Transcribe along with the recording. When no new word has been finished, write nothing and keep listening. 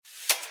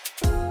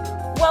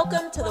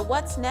Welcome to the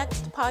What's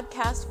Next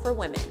podcast for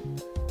women.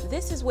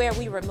 This is where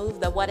we remove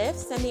the what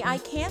ifs and the I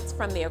can'ts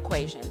from the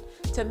equation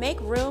to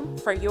make room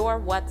for your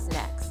what's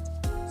next.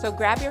 So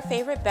grab your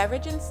favorite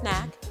beverage and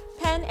snack,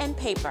 pen and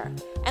paper,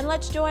 and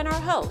let's join our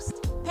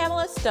host,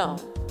 Pamela Stone.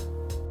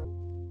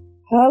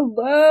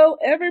 Hello,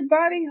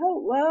 everybody.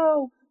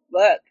 Hello.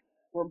 Look,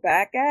 we're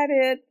back at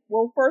it.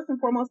 Well, first and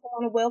foremost, I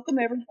want to welcome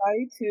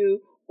everybody to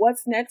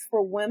What's Next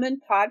for Women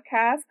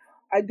podcast.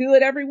 I do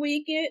it every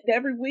week.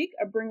 Every week,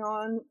 I bring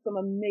on some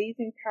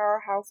amazing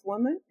powerhouse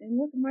women. And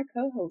look at my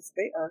co-hosts.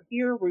 They are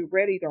here. We're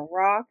ready to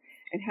rock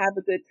and have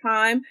a good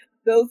time.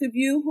 Those of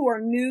you who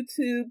are new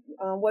to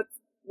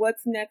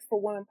What's Next for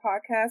Women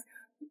podcast,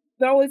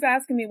 they're always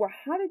asking me, well,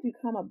 how did you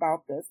come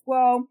about this?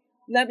 Well,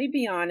 let me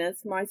be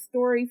honest. My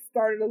story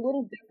started a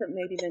little different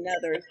maybe than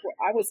others. Where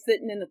I was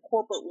sitting in the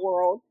corporate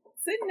world,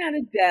 sitting at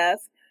a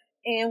desk,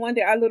 and one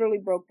day I literally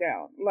broke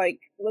down, like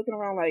looking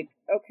around like,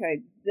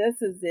 okay,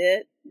 this is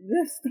it.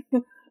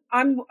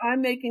 I'm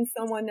making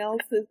someone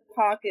else's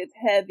pockets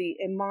heavy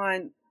and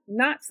mine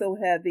not so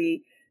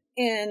heavy.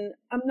 And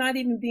I'm not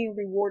even being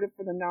rewarded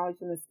for the knowledge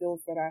and the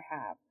skills that I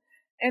have.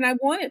 And I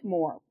wanted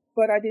more,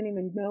 but I didn't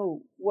even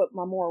know what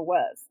my more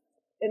was.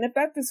 And if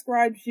that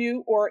describes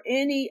you or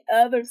any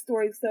other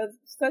story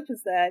such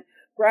as that,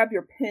 grab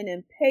your pen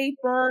and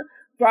paper,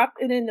 drop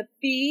it in the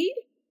feed,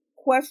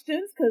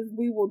 questions, because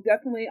we will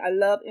definitely, I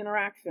love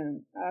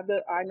interaction.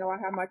 I know I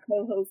have my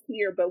co-host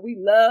here, but we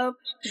love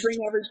to bring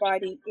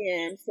everybody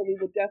in. So we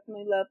would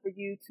definitely love for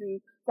you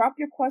to drop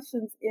your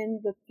questions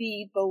in the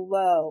feed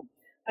below.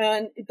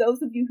 And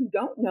those of you who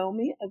don't know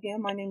me,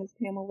 again, my name is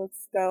Pamela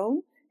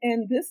Stone,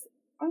 and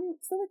I'm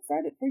so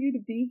excited for you to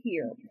be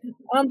here.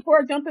 Before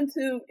I jump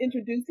into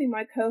introducing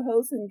my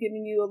co-hosts and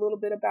giving you a little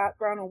bit of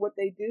background on what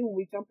they do when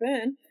we jump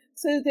in,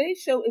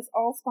 today's show is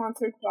all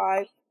sponsored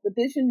by the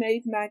Vision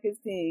Made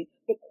magazine,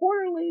 the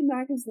quarterly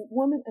magazine,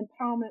 woman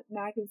empowerment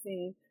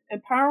magazine,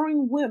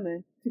 empowering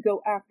women to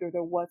go after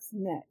their what's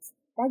next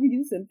by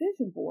using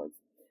vision boards.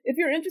 If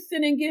you're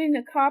interested in getting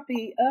a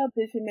copy of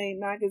Vision Made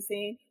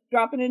magazine,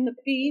 drop it in the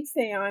feed,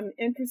 say I'm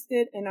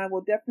interested, and I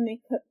will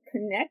definitely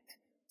connect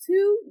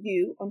to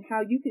you on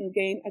how you can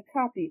gain a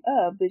copy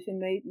of Vision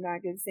Made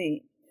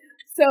magazine.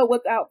 So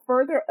without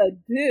further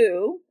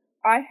ado,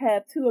 I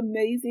have two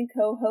amazing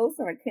co-hosts,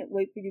 and I can't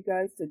wait for you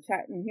guys to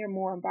chat and hear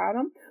more about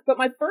them. But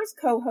my first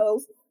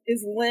co-host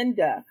is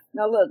Linda.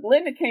 Now look,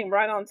 Linda came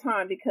right on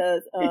time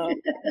because I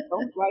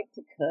don't like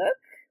to cook.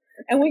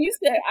 And when you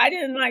said I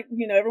didn't like,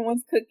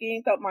 everyone's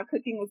cooking, thought my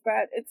cooking was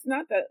bad, it's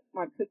not that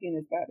my cooking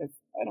is bad, it's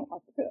I don't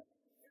like to cook.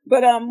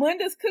 But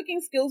Linda's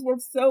cooking skills were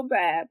so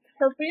bad,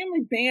 her family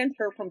banned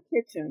her from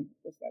kitchen,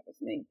 which that was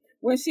me,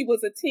 when she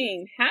was a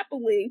teen.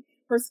 Happily,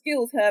 her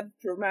skills have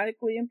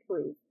dramatically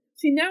improved.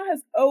 She now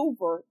has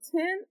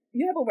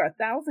you have over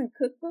 1,000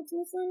 cookbooks,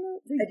 Miss Linda?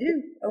 I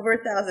do, over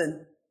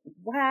 1,000.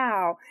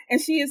 Wow. And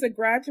she is a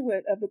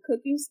graduate of the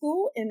cooking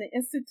school in the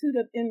Institute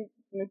of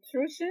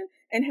Nutrition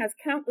and has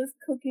countless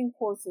cooking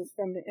courses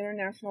from the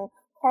International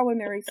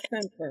Culinary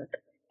Center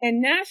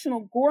and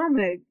National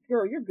Gourmet,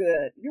 girl, you're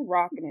good. You're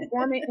rocking it.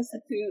 Gourmet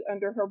Institute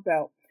under her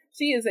belt.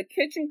 She is a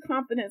kitchen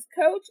confidence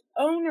coach,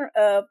 owner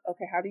of,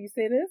 okay, how do you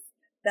say this?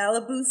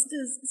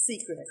 Balabusta's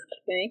Secret.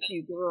 Thank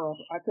you, girl.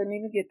 I couldn't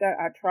even get that.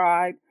 I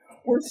tried.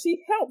 Where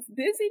she helps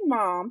busy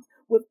moms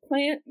with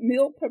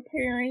meal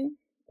preparing,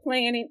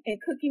 planning, and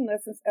cooking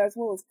lessons, as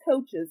well as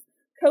coaches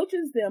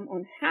them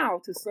on how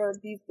to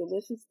serve these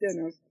delicious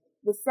dinners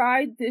with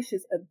side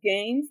dishes of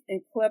games and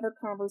clever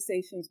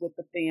conversations with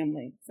the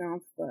family.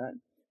 Sounds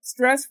fun.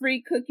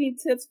 Stress-free cooking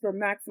tips for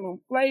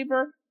maximum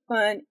flavor,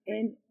 fun,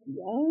 and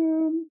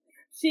yum.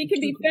 She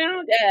can be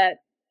found at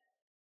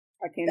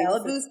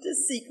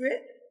Balabusta's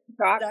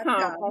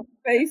Secret.com on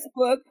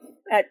Facebook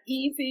at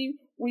Easy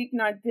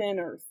Weeknight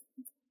Dinners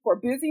for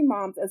busy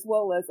moms, as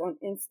well as on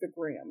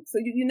Instagram. So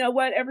you know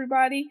what,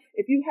 everybody?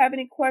 If you have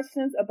any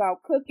questions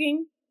about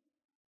cooking,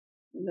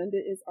 Linda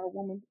is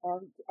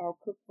our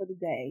cook for the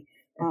day.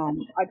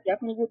 I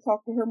definitely will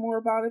talk to her more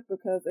about it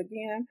because,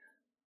 again,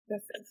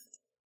 that's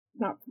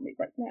not for me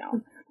right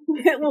now.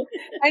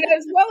 And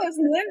as well as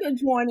Linda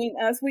joining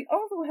us, we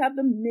also have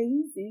the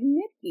amazing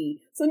Nikki.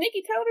 So,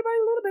 Nikki, tell everybody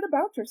a little bit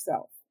about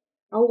yourself.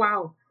 Oh,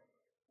 wow.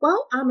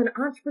 Well, I'm an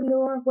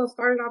entrepreneur. Well,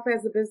 started off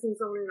as a business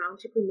owner and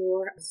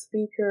entrepreneur, a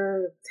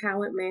speaker,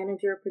 talent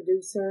manager,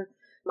 producer.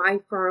 My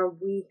firm,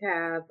 we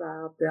have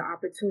the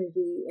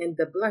opportunity and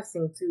the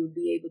blessing to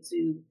be able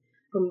to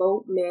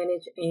promote,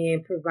 manage,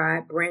 and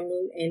provide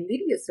branding and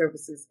media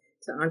services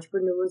to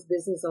entrepreneurs,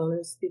 business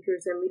owners,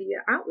 speakers, and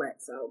media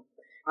outlets. So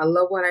I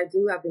love what I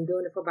do. I've been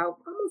doing it for about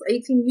almost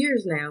 18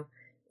 years now.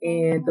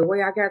 And the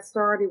way I got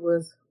started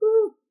was,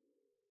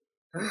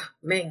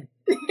 man.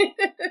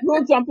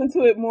 We'll jump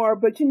into it more,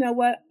 but you know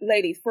what,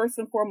 ladies, first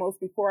and foremost,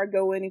 before I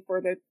go any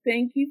further,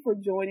 thank you for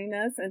joining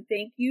us and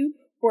thank you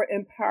for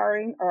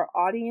empowering our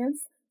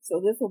audience.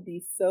 So this will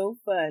be so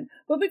fun.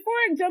 But before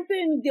I jump in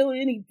and go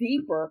any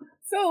deeper,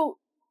 so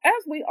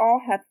as we all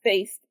have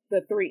faced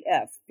the 3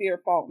 F's,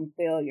 fear, fault, and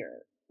failure,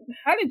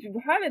 how did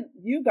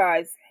you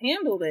guys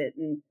handle it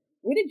and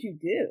what did you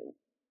do?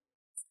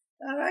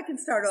 I can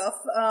start off.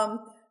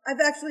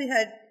 I've actually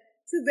had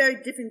two very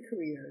different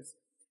careers.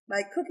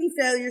 My cooking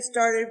failure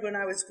started when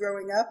I was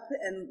growing up,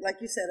 and like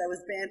you said, I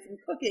was banned from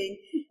cooking,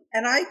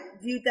 and I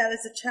viewed that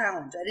as a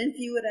challenge. I didn't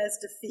view it as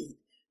defeat.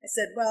 I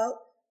said,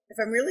 well, if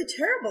I'm really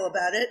terrible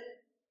about it,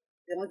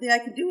 the only thing I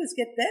can do is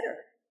get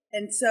better.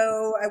 And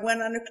so I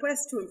went on a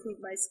quest to improve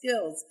my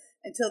skills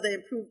until they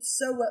improved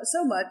so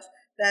much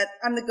that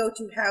I'm the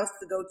go-to house,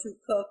 the go-to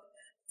cook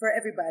for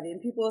everybody.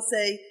 And people will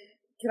say,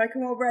 can I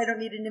come over? I don't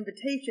need an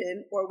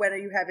invitation. Or when are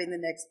you having the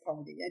next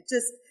party?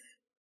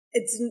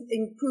 It's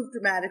improved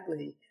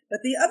dramatically.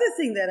 But the other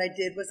thing that I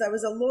did was I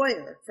was a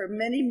lawyer for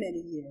many,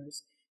 many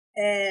years.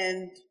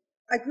 And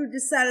I grew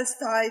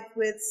dissatisfied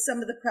with some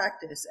of the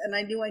practice, and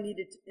I knew I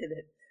needed to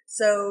pivot.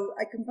 So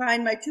I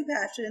combined my two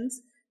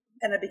passions,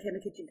 and I became a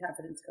kitchen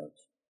confidence coach.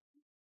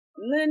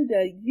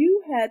 Linda,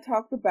 you had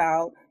talked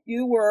about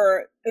you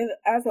were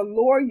as a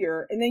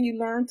lawyer, and then you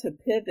learned to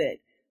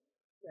pivot.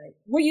 Right.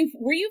 Were you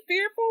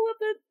fearful of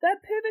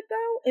that pivot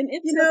though? And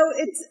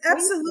it's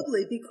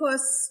absolutely,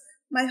 because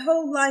my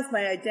whole life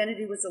my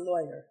identity was a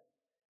lawyer,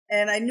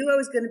 and I knew I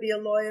was going to be a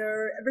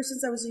lawyer ever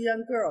since I was a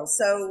young girl.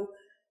 So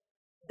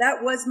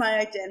that was my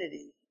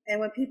identity. And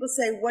when people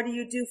say, "What do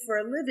you do for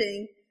a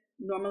living?"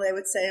 Normally I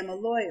would say I'm a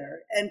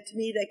lawyer. And to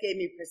me, that gave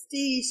me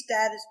prestige,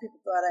 status. People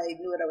thought I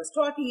knew what I was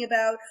talking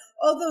about.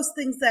 All those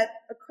things that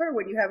occur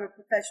when you have a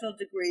professional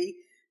degree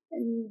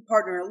and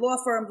partner in a law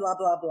firm, blah,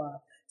 blah, blah.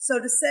 So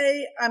to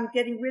say I'm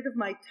getting rid of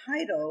my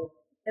title,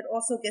 it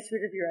also gets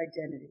rid of your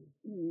identity.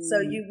 So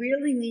you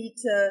really need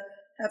to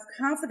have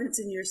confidence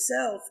in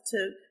yourself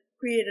to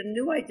create a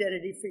new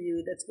identity for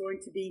you that's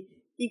going to be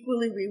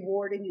equally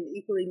rewarding and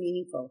equally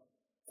meaningful.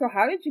 So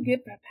how did you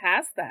get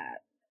past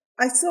that?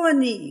 I saw a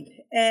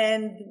need,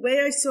 and the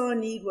way I saw a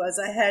need was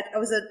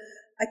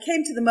I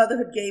came to the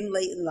motherhood game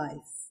late in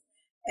life.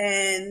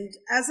 And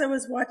as I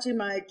was watching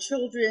my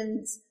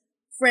children's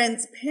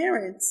friends'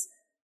 parents,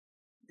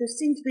 there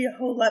seemed to be a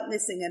whole lot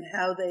missing in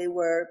how they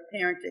were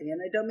parenting.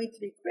 And I don't mean to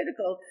be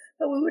critical,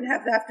 but we would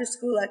have after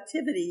school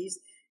activities,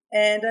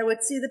 and I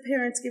would see the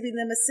parents giving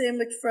them a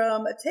sandwich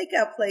from a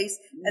takeout place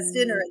as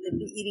dinner, and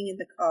they'd be eating in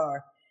the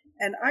car.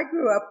 And I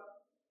grew up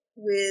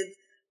with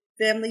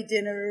family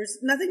dinners.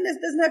 Nothing that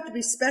doesn't have to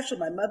be special.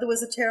 My mother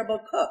was a terrible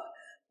cook,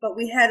 but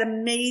we had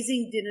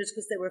amazing dinners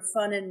because they were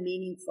fun and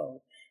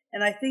meaningful.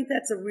 And I think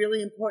that's a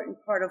really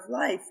important part of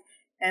life.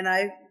 And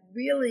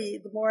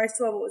the more I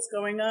saw what was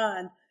going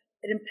on,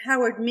 it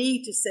empowered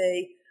me to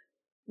say,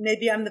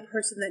 maybe I'm the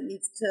person that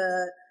needs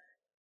to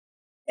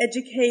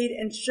educate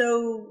and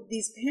show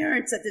these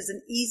parents that there's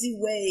an easy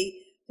way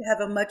to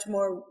have a much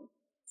more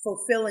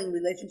fulfilling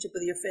relationship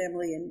with your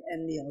family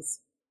and meals.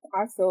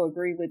 I so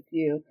agree with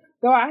you.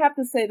 Though I have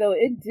to say, though,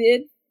 it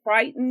did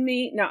frighten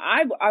me. Now,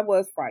 I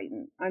was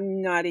frightened.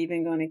 I'm not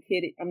even going to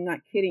kid. I'm not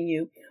kidding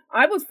you.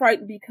 I was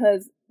frightened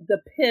because the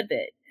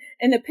pivot.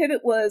 And the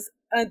pivot was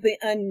the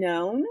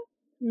unknown.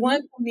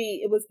 One, for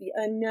me, it was the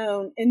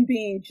unknown and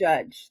being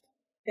judged.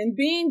 And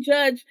being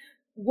judged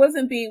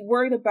wasn't being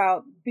worried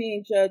about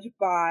being judged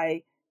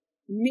by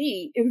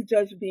me. It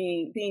was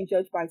being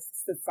judged by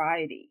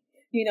society.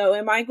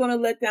 Am I going to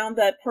let down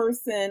that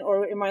person,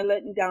 or am I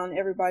letting down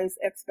everybody's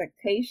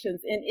expectations?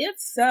 And if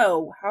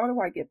so, how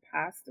do I get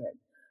past it?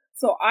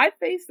 So I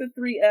faced the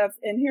 3Fs,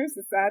 and here's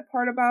the sad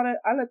part about it.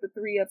 I let the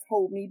 3Fs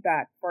hold me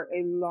back for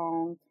a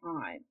long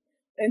time,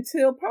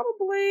 until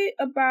probably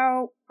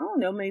about, I don't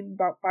know, maybe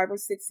about 5 or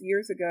 6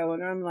 years ago.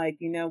 And I'm like,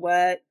 you know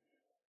what?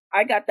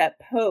 I got that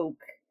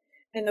poke,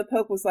 and the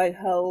poke was like,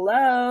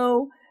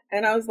 hello.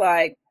 And I was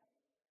like,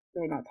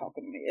 they're not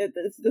talking to me.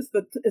 It's just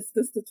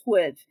the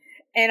twitch.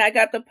 And I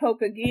got the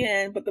poke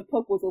again, but the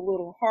poke was a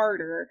little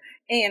harder.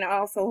 And I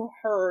also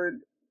heard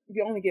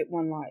you only get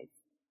one life.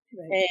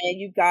 Right. And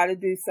you got to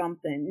do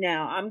something.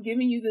 Now, I'm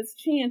giving you this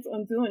chance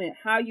on doing it.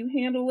 How you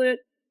handle it,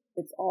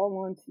 it's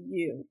all on to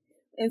you.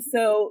 And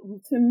so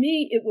to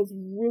me, it was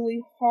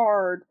really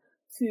hard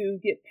to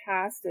get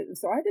past it. And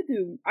so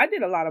I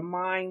did a lot of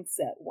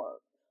mindset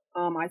work.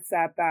 I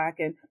sat back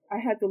and I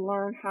had to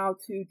learn how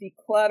to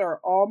declutter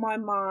all my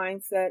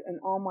mindset and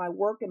all my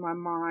work in my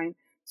mind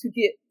to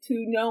get to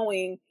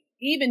knowing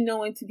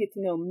to get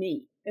to know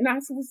me. And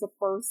that was the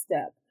first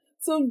step.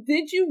 So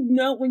did you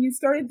know when you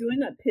started doing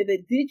that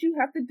pivot, did you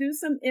have to do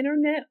some inner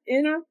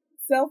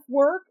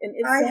self-work? And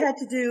I had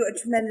to do a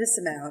tremendous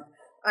amount.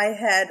 I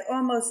had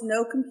almost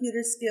no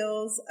computer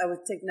skills. I was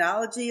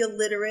technology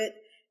illiterate,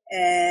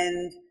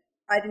 and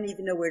I didn't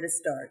even know where to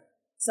start.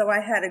 So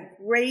I had a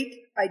great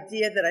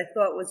idea that I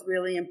thought was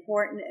really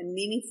important and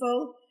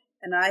meaningful,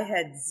 and I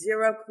had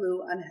zero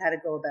clue on how to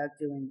go about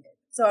doing it.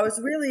 So I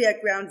was really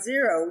at ground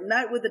zero,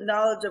 not with the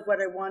knowledge of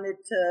what I wanted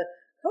to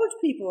coach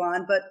people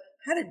on, but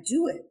how to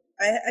do it.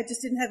 I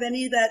just didn't have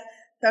any of that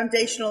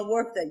foundational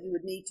work that you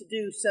would need to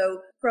do.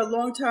 So for a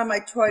long time, I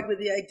toyed with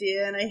the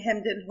idea, and I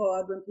hemmed and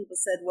hawed when people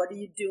said, what are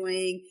you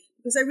doing?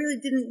 Because I really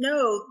didn't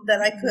know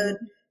that I could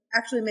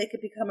actually make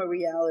it become a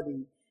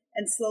reality.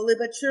 And slowly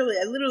but surely,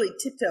 I literally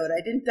tiptoed.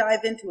 I didn't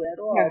dive into it at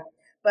all. Yeah.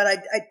 but I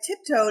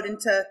tiptoed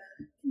into,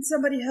 can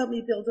somebody help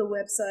me build a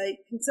website?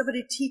 Can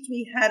somebody teach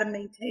me how to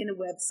maintain a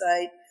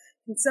website?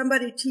 Can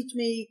somebody teach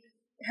me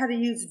how to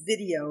use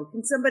video?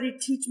 Can somebody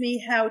teach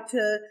me how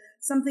to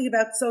something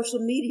about social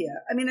media?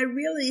 I mean, I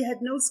really had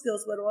no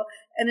skills at all.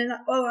 And in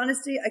all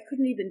honesty, I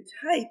couldn't even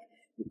type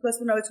because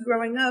when I was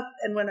growing up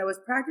and when I was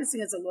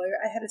practicing as a lawyer,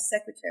 I had a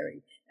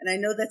secretary. And I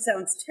know that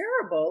sounds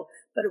terrible,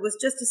 but it was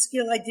just a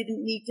skill I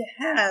didn't need to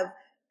have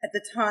at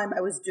the time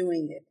I was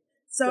doing it.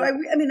 So Yeah.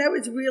 I mean, I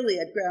was really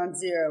at ground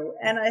zero.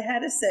 And I had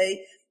to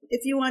say,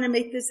 if you want to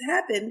make this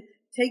happen,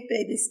 take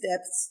baby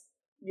steps.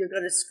 You're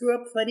going to screw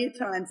up plenty of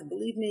times. And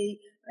believe me,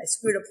 I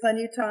screwed up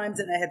plenty of times,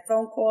 and I had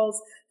phone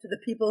calls to the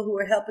people who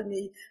were helping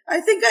me.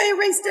 I think I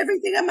erased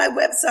everything on my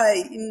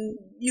website, and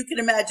you can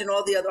imagine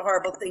all the other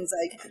horrible things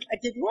I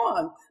did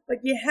wrong. But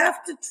you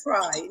have to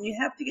try, and you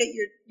have to get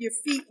your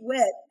feet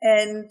wet,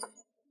 and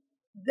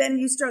then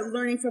you start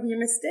learning from your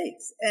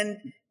mistakes. And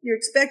you're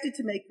expected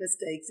to make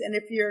mistakes. And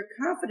if you're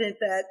confident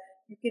that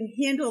you can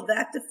handle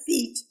that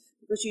defeat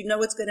because you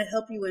know it's going to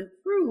help you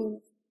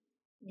improve,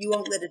 you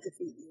won't let it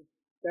defeat you.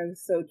 That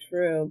is so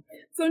true.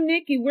 So,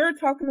 Nikki, we're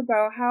talking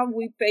about how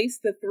we face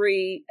the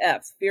 3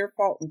 F's, fear,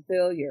 fault, and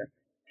failure.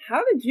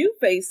 How did you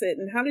face it,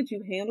 and how did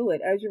you handle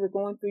it as you were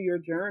going through your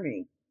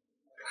journey?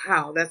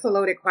 Wow, that's a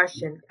loaded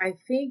question. I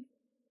think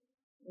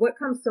what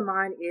comes to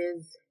mind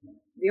is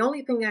the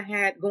only thing I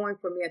had going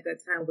for me at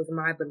that time was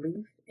my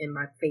belief and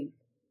my faith.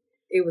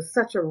 It was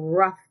such a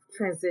rough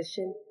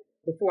transition.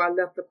 Before I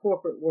left the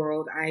corporate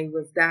world, I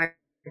was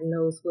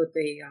diagnosed with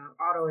a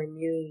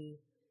autoimmune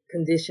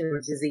condition or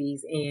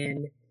disease,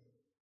 and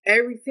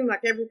seemed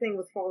like everything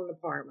was falling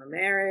apart. My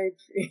marriage,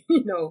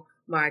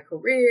 my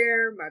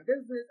career, my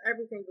business,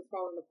 everything was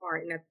falling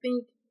apart. And I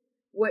think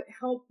what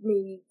helped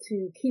me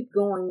to keep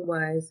going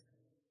was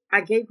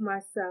I gave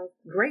myself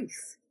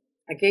grace.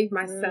 I gave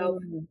myself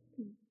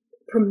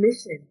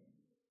permission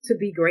to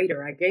be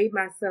greater. I gave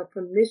myself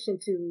permission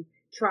to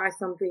try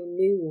something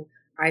new.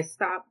 I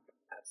stopped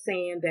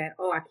saying that,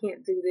 oh, I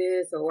can't do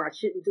this, or I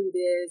shouldn't do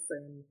this,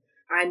 and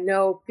I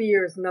know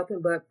fear is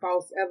nothing but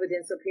false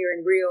evidence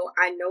appearing real.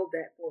 I know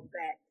that for a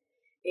fact.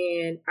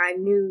 And I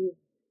knew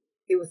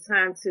it was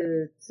time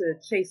to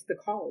chase the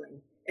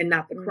calling and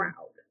not the crowd.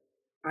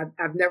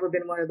 I've never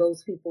been one of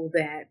those people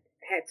that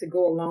had to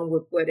go along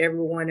with what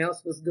everyone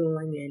else was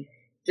doing. And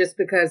just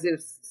because it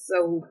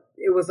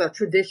was a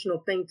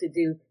traditional thing to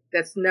do,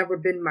 that's never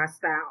been my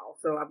style.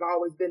 So I've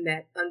always been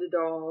that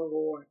underdog,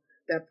 or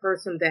that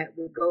person that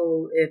would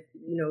go, if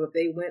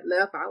they went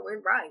left, I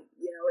went right.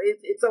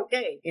 It's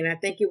okay. And I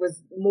think it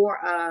was more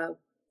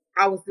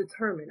I was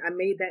determined. I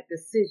made that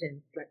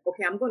decision. Like,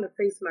 okay, I'm going to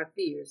face my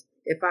fears.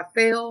 If I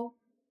fail,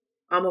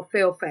 I'm going to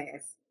fail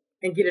fast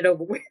and get it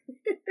over with.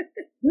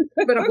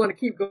 But I'm going to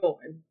keep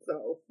going.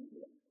 So,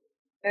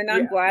 and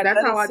I'm glad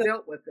that's how I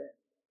dealt with it.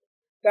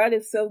 That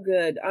is so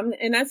good.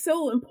 And that's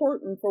so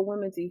important for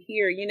women to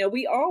hear.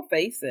 We all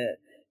face it.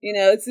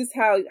 It's just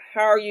how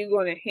are you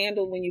going to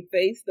handle when you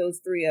face those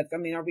 3 F's? I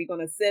mean, are we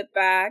going to sit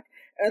back?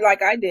 And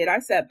like I did, I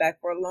sat back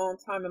for a long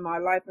time in my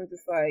life and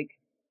just like,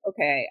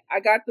 okay, I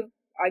got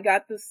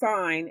the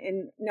sign,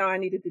 and now I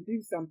needed to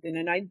do something,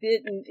 and I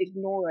didn't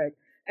ignore it.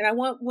 And I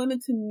want women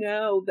to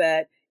know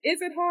that,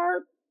 is it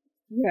hard?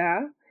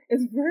 Yeah,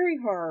 it's very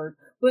hard.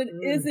 But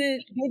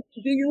do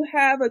you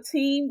have a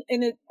team?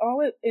 And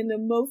the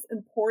most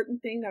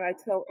important thing that I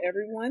tell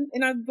everyone,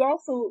 and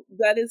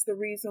that is the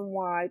reason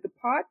why the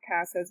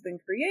podcast has been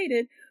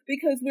created,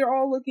 because we're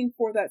all looking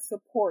for that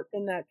support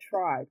in that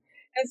tribe.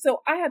 And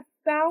so I have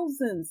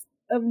thousands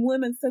of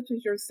women such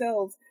as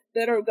yourselves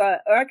that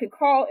I can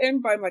call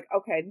anybody. I'm like,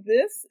 okay,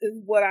 this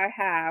is what I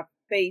have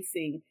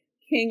facing.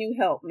 Can you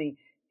help me?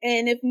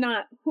 And if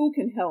not, who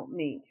can help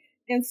me?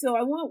 And so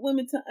I want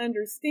women to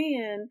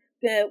understand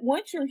that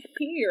once you're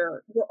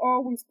here, you're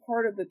always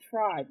part of the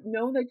tribe.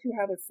 Know that you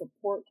have a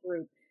support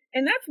group.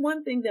 And that's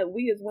one thing that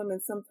we as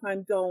women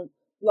sometimes don't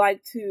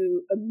like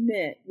to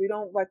admit. We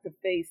don't like to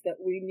face that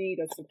we need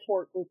a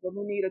support group, or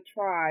we need a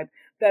tribe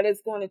that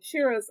is going to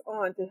cheer us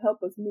on, to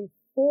help us move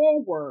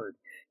forward,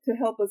 to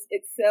help us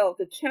excel,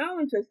 to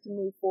challenge us to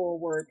move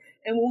forward.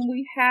 And when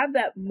we have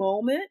that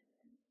moment,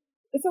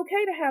 it's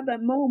okay to have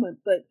that moment,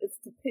 but it's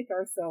to pick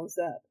ourselves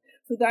up.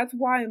 So that's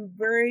why I'm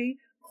very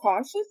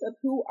cautious of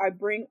who I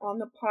bring on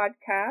the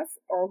podcast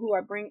or who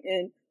I bring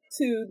in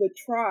to the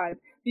tribe,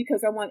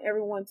 because I want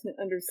everyone to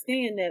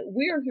understand that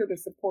we're here to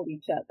support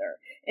each other.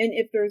 And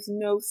if there's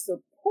no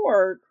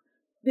support,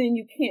 then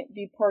you can't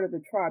be part of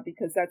the tribe,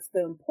 because that's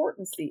the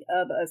importance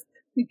of us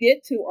to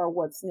get to our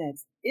what's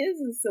next, is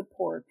the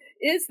support,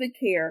 is the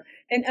care,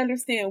 and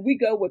understand we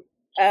go with,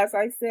 as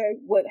I said,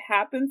 what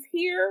happens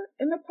here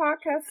in the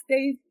podcast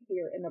stays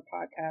here in the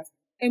podcast,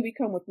 and we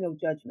come with no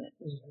judgment.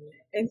 Mm-hmm.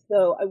 And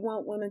so I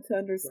want women to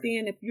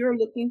understand, if you're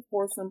looking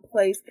for some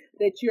place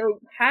that you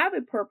have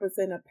a purpose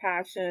and a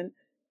passion,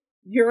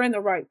 you're in the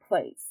right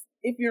place.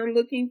 If you're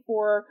looking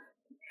for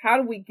how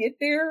do we get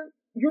there,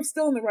 you're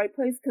still in the right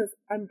place, because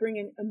I'm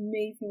bringing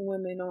amazing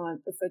women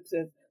on, such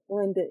as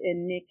Linda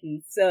and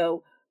Nikki.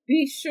 So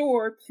be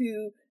sure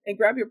to and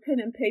grab your pen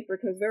and paper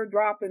because they're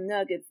dropping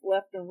nuggets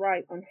left and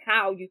right on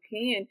how you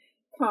can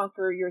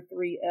conquer your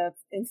 3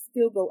 F's and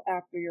still go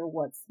after your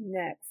what's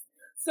next.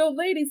 So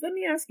ladies, let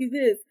me ask you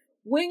this.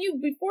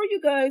 Before you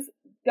guys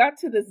got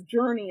to this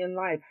journey in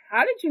life,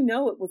 how did you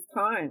know it was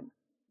time?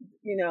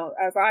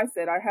 As I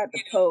said, I had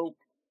the Pope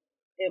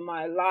in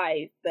my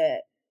life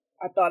that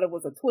I thought it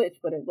was a twitch,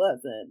 but it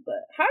wasn't.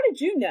 But how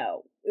did you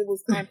know it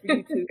was time for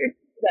you to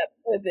that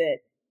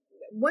pivot?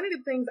 One of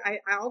the things I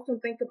often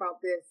think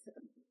about this,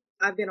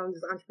 I've been on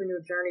this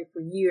entrepreneur journey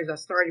for years. I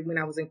started when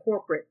I was in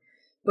corporate,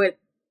 but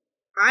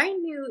I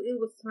knew it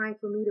was time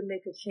for me to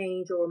make a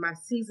change, or my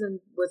season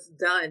was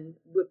done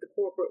with the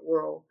corporate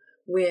world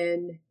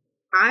when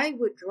I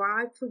would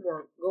drive to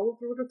work, go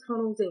through the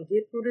tunnels and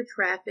get through the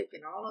traffic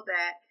and all of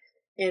that.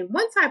 And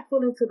once I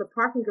pulled into the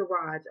parking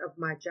garage of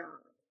my job,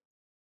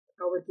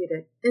 I would get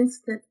an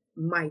instant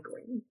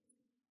migraine.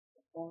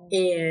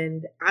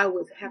 And I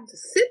would have to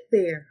sit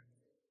there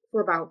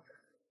for about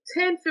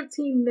 10,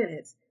 15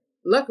 minutes.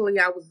 Luckily,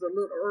 I was a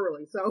little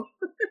early. So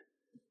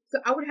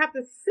I would have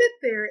to sit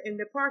there in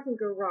the parking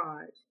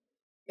garage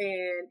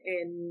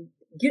and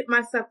get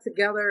myself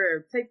together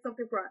or take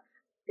something for it.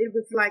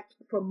 Was like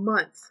for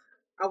months,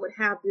 I would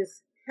have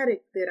this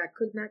headache that I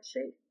could not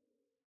shake.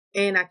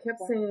 And I kept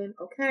saying,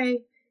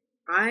 okay,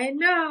 I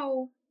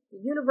know the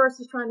universe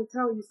is trying to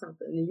tell you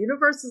something. The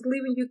universe is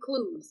leaving you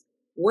clues.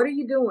 What are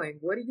you doing?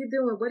 What are you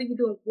doing? What are you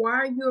doing? Why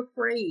are you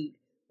afraid?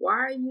 Why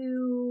are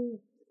you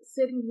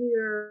sitting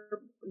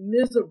here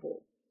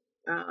miserable?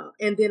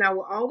 And then I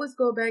will always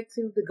go back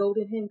to the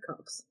golden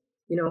handcuffs.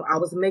 I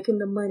was making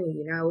the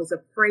money and I was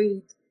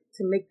afraid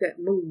to make that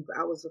move.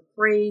 I was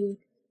afraid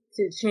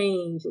to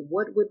change.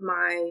 What would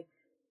my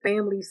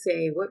family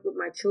say? What would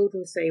my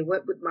children say?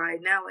 What would my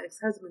now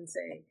ex-husband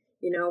say?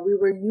 We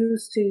were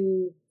used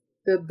to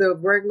the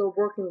regular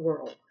working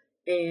world.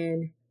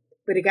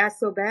 But it got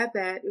so bad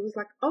that it was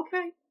like,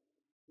 okay,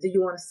 do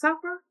you want to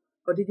suffer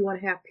or do you want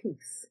to have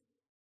peace?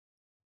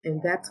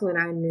 And that's when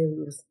I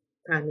knew it was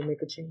time to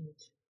make a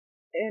change.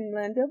 And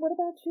Linda, what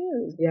about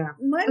you? Yeah.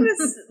 Mine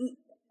was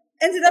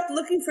ended up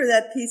looking for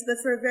that peace, but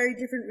for a very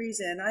different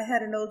reason. I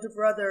had an older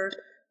brother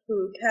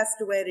who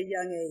passed away at a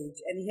young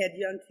age, and he had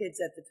young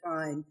kids at the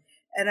time.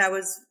 And I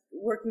was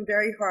working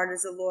very hard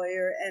as a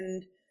lawyer,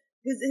 and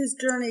his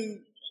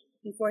journey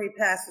before he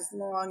passed was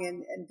long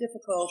and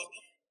difficult,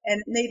 and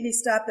it made me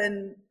stop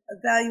and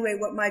evaluate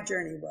what my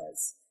journey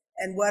was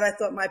and what I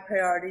thought my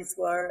priorities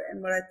were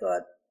and what I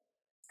thought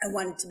I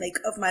wanted to make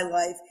of my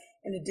life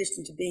in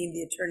addition to being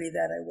the attorney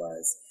that I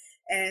was.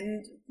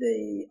 And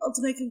the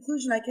ultimate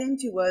conclusion I came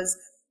to was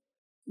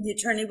the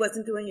attorney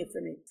wasn't doing it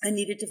for me. I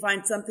needed to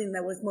find something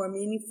that was more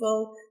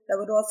meaningful, that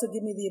would also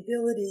give me the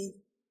ability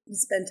to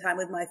spend time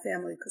with my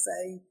family, because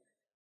I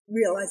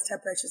realized how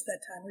precious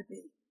that time would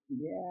be.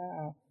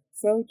 Yeah,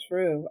 so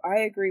true. I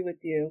agree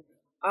with you.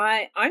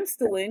 I'm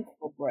still in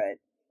corporate.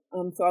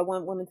 So I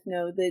wanted to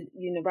know that,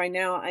 right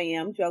now I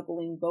am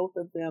juggling both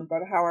of them,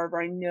 but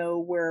however, I know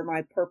where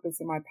my purpose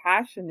and my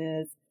passion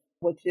is,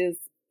 which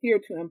is here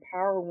to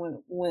empower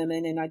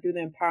women. And I do the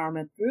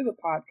empowerment through the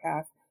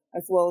podcast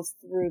as well as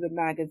through the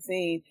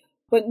magazine.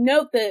 But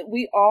note that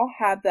we all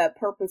have that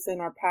purpose and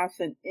our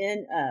passion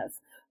in us.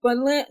 But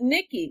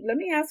Nikki, let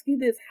me ask you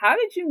this. How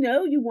did you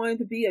know you wanted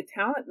to be a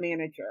talent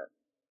manager?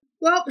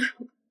 Well,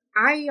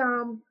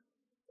 the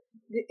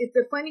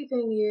funny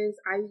thing is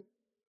I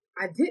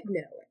didn't know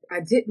it. I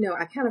didn't know.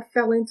 I kind of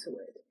fell into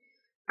it.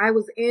 I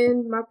was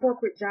in my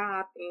corporate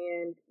job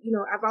and,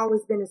 I've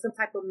always been in some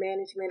type of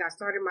management. I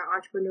started my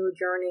entrepreneur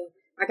journey.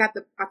 I caught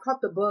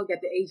the bug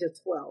at the age of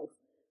 12.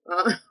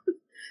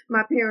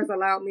 My parents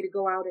allowed me to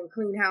go out and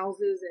clean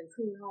houses and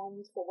clean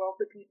homes for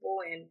wealthy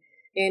people.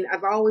 And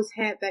I've always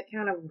had that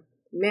kind of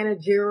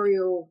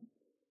managerial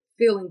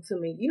feeling to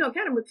me,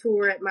 kind of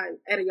mature at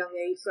a young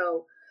age.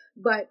 So,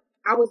 but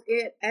I was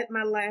at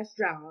my last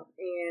job,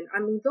 and I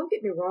mean, don't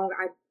get me wrong,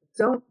 I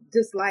don't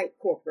dislike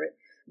corporate,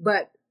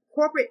 but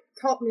corporate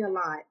taught me a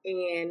lot.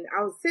 And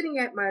I was sitting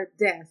at my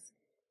desk,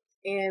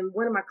 and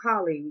one of my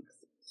colleagues,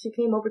 she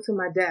came over to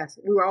my desk.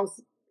 We were all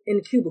in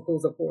the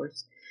cubicles, of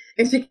course,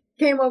 and she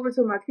came over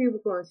to my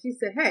cubicle and she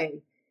said,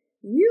 "Hey,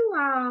 you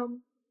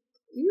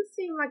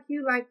seem like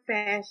you like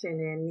fashion,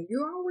 and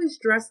you're always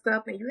dressed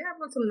up, and you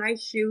have on some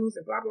nice shoes,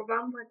 and blah blah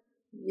blah." I'm like,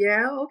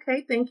 "Yeah,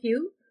 okay, thank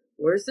you.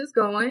 Where's this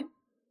going?"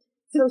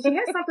 So she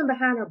had something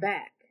behind her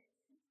back.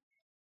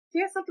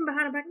 I'm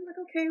like,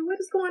 okay, what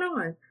is going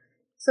on?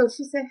 So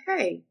she said,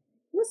 "Hey,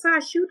 what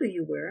size shoe do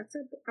you wear?" I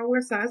said, "I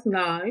wear size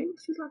 9.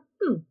 She's like,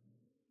 "Do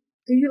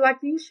you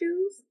like these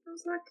shoes?" I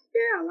was like,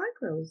 "Yeah, I like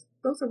those.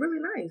 Those are really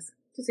nice."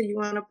 She said, "You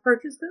want to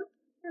purchase them?"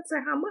 I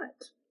said, "How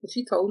much?" And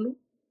she told me.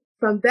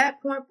 From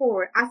that point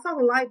forward, I saw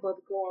the light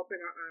bulb go off in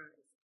her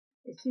eyes.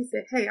 And she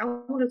said, "Hey, I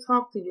want to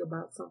talk to you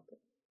about something."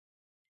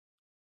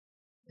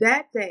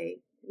 That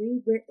day,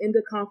 we went in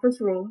the conference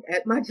room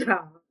at my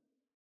job,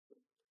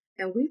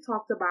 and we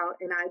talked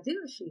about an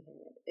idea she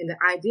had. And the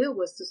idea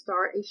was to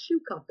start a shoe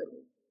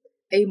company,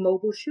 a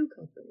mobile shoe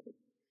company.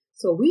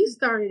 So we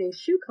started a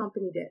shoe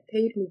company that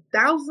paid me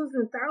thousands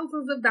and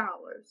thousands of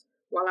dollars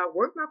while I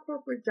worked my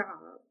corporate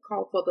job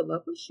called For the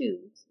Love of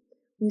Shoes.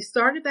 We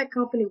started that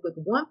company with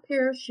one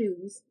pair of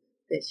shoes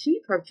that she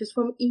purchased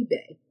from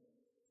eBay.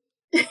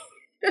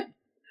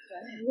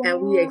 Wow.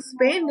 And we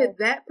expanded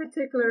that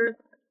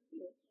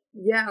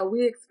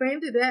we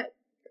expanded that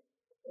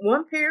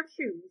one pair of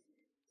shoes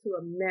to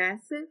a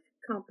massive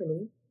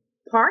company,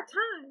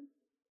 part-time,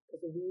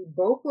 because we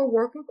both were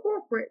working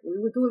corporate. We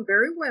were doing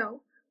very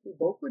well. We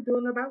both were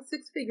doing about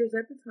 6 figures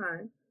at the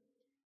time,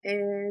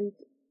 and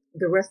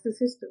the rest is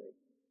history.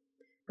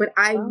 But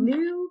I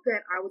knew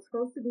that I was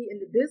supposed to be in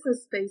the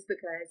business space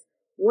because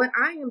what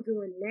I am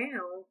doing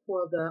now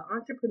for the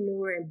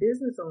entrepreneur and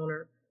business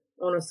owner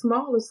on a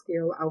smaller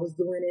scale, I was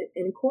doing it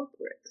in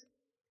corporate.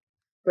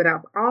 But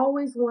I've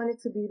always wanted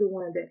to be the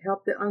one that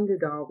helped the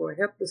underdog or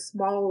help the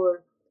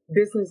smaller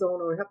business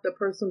owner or help the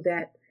person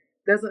that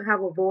doesn't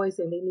have a voice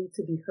and they need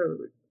to be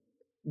heard.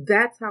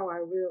 That's how I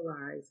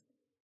realized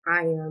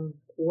I am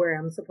where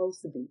I'm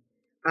supposed to be.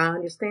 I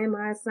understand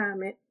my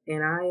assignment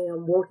and I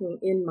am working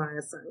in my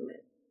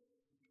assignment.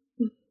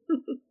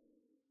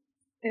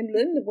 And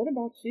Linda, what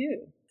about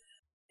you?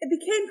 It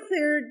became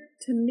clear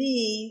to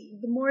me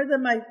the more that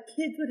my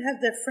kids would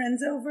have their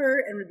friends over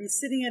and would be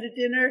sitting at a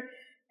dinner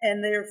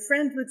and their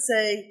friends would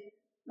say,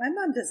 my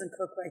mom doesn't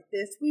cook like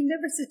this. We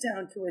never sit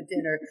down to a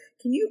dinner.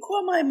 Can you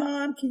call my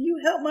mom? Can you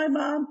help my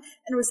mom?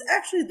 And it was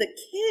actually the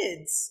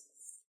kids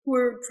who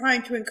were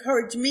trying to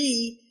encourage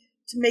me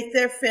to make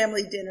their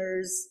family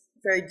dinners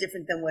very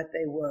different than what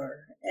they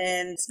were.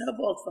 And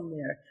snowballed from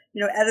there.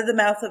 You know, out of the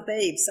mouth of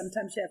babes,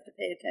 sometimes you have to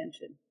pay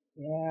attention.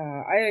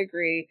 Yeah, I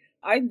agree.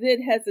 I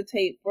did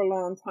hesitate for a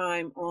long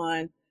time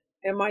on,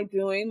 am I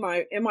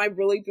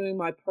really doing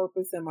my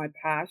purpose and my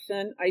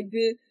passion? I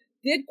did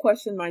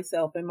question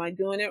myself, am I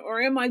doing it,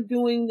 or am I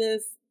doing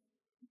this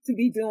to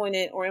be doing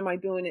it, or am I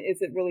doing it, is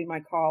it really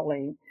my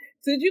calling?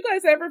 So did you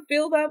guys ever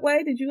feel that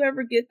way? Did you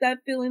ever get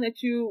that feeling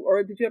that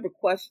or did you ever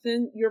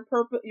question your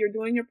purpose, you're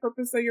doing your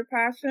purpose or your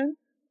passion?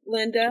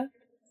 Linda?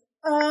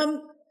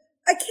 I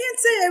can't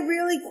say I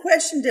really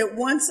questioned it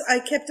once I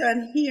kept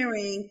on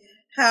hearing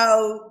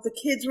how the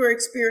kids were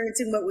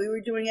experiencing what we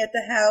were doing at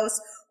the house,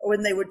 or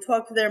when they would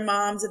talk to their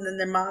moms and then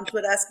their moms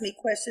would ask me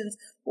questions.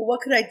 Well,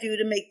 what could I do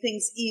to make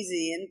things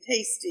easy and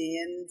tasty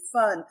and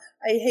fun?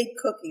 I hate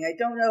cooking. I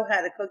don't know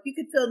how to cook. You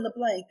could fill in the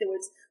blank. There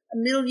was a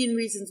million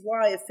reasons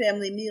why a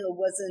family meal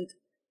wasn't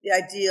the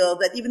ideal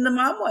that even the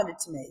mom wanted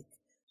to make.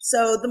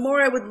 So the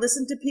more I would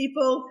listen to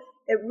people,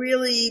 it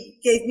really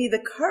gave me the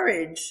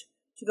courage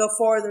to go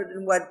farther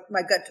than what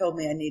my gut told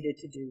me I needed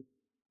to do.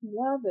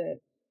 Love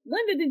it.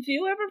 Linda, did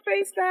you ever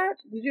face that?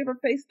 Did you ever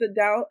face the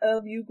doubt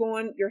of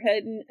you're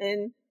heading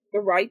in the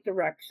right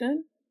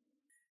direction?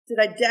 Did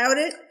I doubt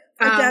it?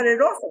 I doubt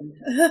it often.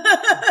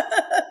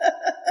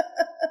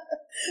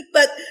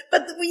 But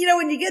you know,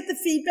 when you get the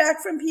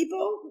feedback from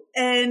people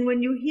and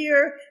when you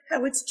hear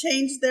how it's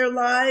changed their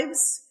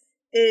lives,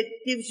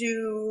 it gives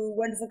you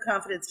wonderful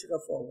confidence to go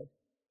forward.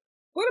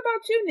 What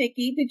about you,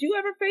 Nikki? Did you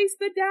ever face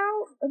the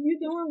doubt of you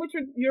doing what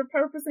your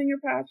purpose and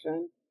your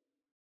passion?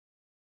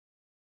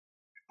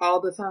 All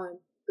the time.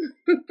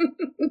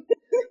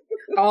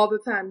 All the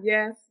time.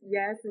 Yes,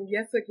 and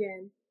yes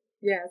again.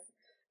 Yes.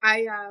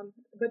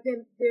 But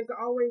then there's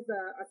always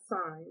a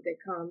sign that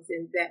comes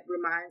and that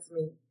reminds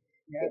me,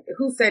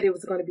 who said it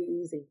was going to be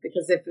easy?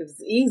 Because if it was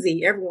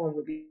easy, everyone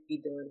would be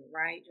doing it,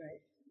 right?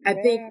 I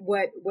think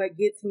what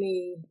gets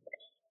me,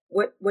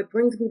 what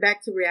brings me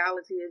back to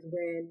reality is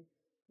when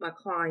my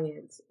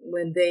clients,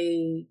 when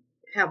they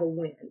have a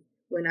win,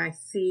 when I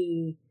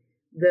see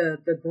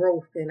the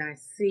growth and I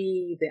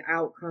see the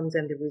outcomes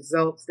and the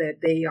results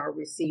that they are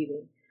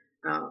receiving.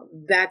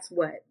 That's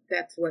what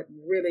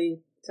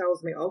really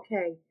tells me,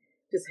 okay,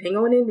 just hang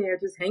on in there,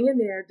 just hang in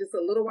there just a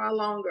little while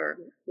longer.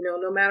 You know,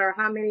 no matter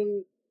how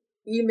many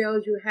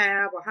emails you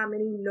have or how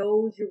many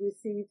no's you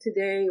received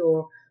today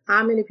or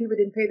how many people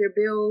didn't pay their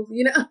bills,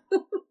 you know.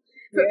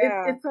 So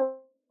it's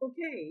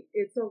okay.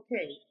 It's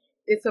okay.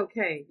 It's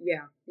okay.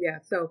 Yeah.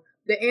 So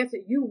the answer,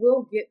 you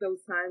will get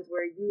those times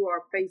where you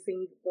are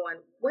facing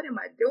going, what am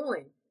I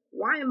doing?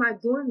 Why am I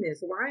doing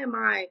this? Why am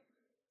I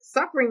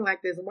suffering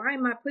like this? Why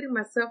am I putting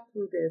myself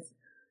through this?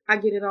 I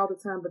get it all the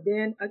time. But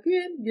then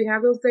again, you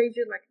have those days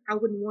you're like, I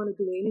wouldn't want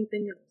to do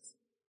anything else.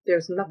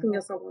 There's nothing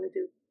else I want to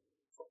do.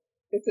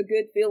 It's a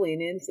good feeling,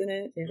 isn't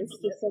it? Yeah. It's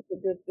just such a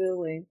good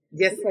feeling.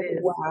 Yes, it's it like,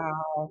 is.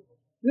 Wow.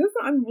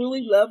 I'm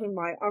really loving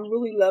my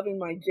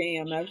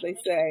jam, as they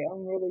say.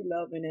 I'm really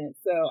loving it.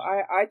 So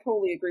I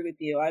totally agree with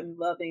you. I'm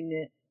loving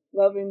it,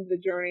 loving the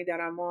journey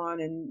that I'm on.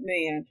 And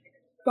man,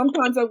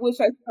 sometimes I wish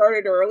I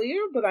started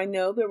earlier, but I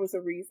know there was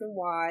a reason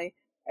why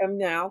I'm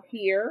now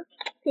here.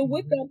 So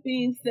with that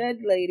being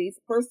said, ladies,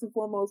 first and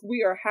foremost,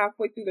 we are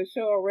halfway through the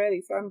show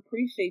already. So I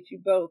appreciate you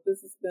both.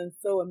 This has been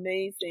so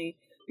amazing.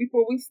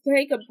 Before we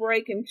take a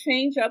break and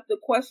change up the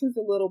questions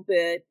a little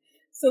bit.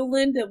 So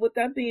Linda, with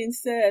that being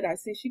said, I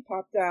see she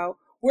popped out.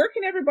 Where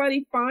can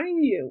everybody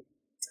find you?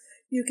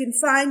 You can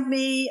find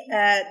me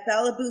at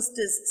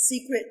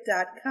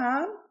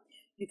balaboostassecret.com.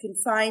 You can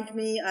find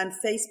me on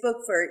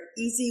Facebook for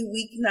Easy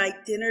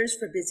Weeknight Dinners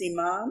for Busy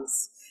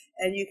Moms.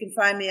 And you can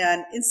find me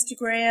on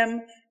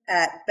Instagram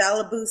at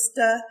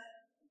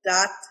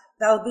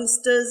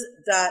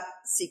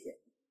balabustas.secret.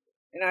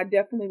 And I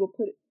definitely will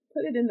put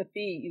it in the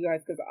feed, you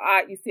guys, because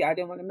you see, I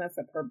didn't want to mess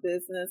up her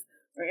business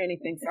or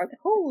anything. So I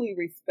totally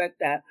respect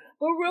that.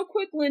 But real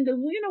quick, Linda,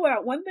 you know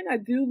what? One thing I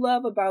do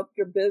love about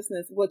your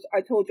business, which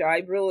I told you,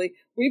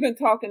 we've been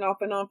talking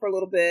off and on for a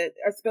little bit,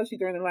 especially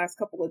during the last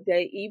couple of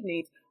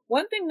evenings.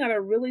 One thing that I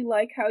really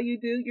like how you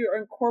do, you're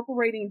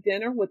incorporating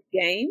dinner with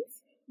games.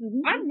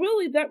 Mm-hmm.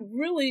 That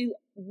really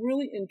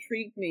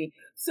intrigued me.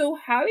 So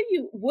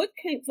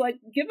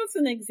give us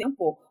an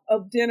example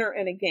of dinner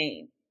and a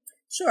game.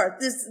 Sure.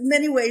 There's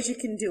many ways you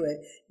can do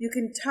it. You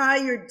can tie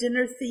your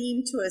dinner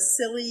theme to a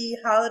silly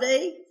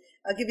holiday.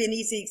 I'll give you an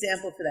easy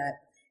example for that.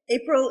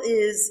 April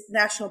is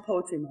National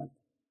Poetry Month.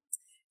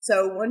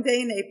 So one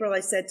day in April,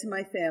 I said to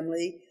my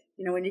family,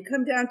 when you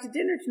come down to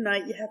dinner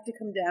tonight, you have to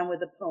come down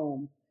with a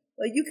poem.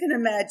 Well, you can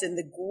imagine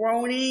the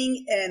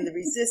groaning and the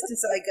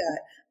resistance I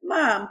got.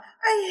 Mom,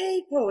 I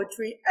hate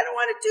poetry. I don't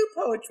want to do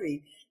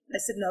poetry. And I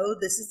said, no,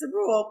 this is the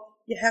rule.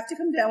 You have to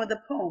come down with a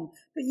poem,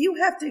 but you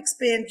have to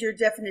expand your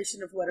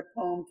definition of what a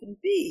poem can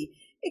be.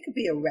 It could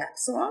be a rap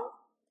song.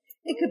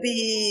 It could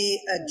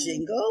be a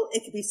jingle.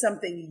 It could be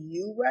something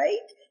you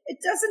write. It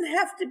doesn't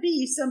have to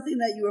be something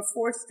that you were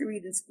forced to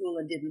read in school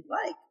and didn't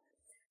like.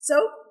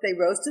 So they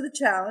rose to the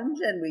challenge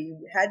and we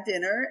had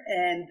dinner,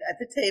 and at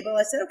the table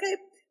I said, okay,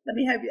 let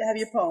me have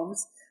your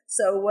poems.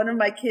 So one of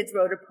my kids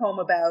wrote a poem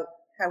about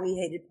how he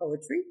hated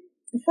poetry,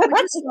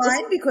 which is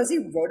fine because he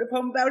wrote a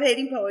poem about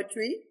hating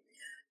poetry.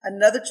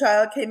 Another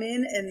child came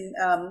in and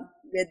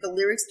read the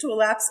lyrics to a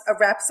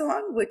rap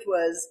song, which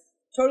was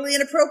totally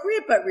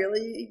inappropriate, but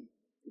really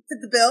fit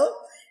the bill.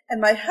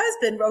 And my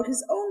husband wrote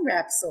his own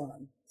rap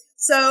song.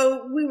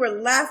 So we were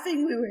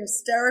laughing, we were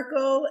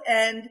hysterical,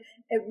 and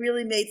it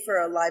really made for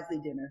a lively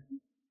dinner.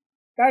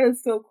 That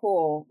is so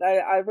cool.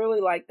 I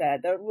really like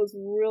that. That was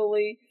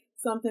really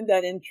something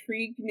that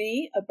intrigued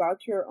me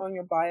about on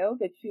your bio,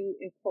 that you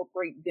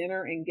incorporate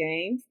dinner and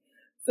games.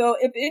 So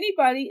if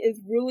anybody is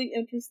really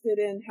interested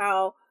in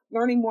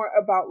learning more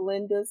about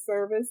Linda's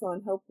service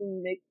on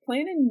helping make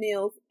planning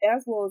meals,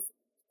 as well as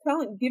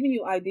giving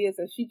you ideas,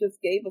 as she just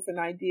gave us an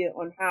idea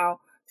on how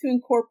to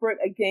incorporate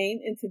a game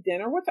into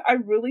dinner, which I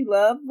really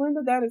love.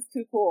 Linda, that is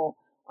too cool.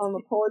 On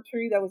the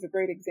poetry, that was a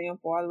great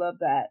example. I love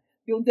that.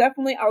 I'll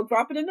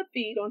drop it in the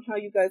feed on how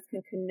you guys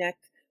can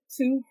connect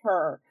to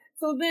her.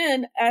 So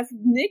then, as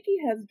Nikki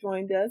has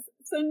joined us,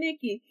 so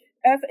Nikki,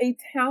 as a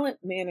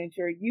talent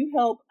manager, you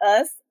help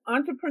us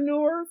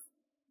entrepreneurs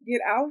get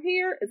out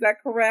here. Is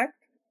that correct?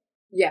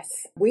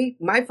 Yes.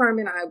 My firm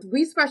and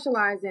we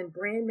specialize in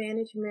brand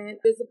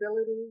management,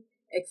 visibility,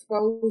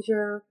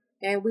 exposure,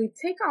 and we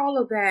take all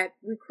of that.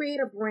 We create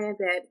a brand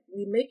that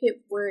we make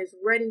it where it's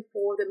ready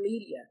for the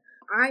media.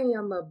 I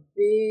am a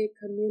big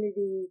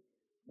community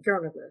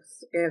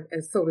journalist,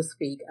 and so to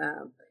speak.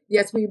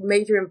 Yes, we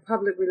major in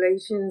public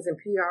relations and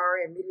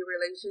PR and media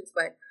relations,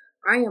 but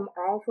I am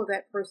all for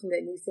that person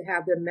that needs to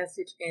have their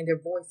message and their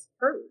voice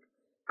heard.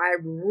 I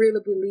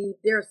really believe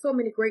there are so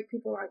many great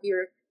people out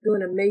here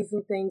doing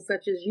amazing things,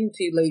 such as you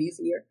two ladies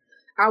here.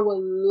 I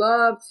would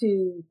love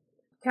to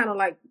kind of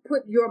like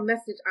put your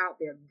message out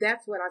there.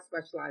 That's what I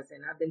specialize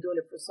in. I've been doing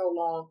it for so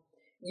long.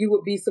 You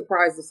would be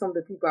surprised at some of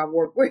the people I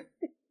work with.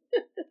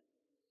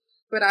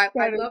 But I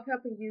love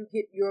helping you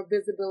get your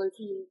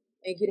visibility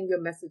and getting your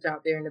message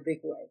out there in a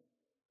big way.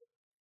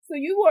 So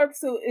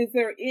is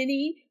there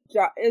any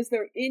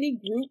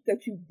group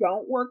that you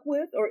don't work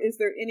with, or is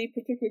there any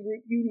particular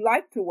group you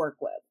like to work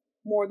with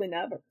more than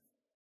others?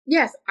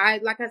 Yes,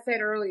 like I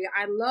said earlier,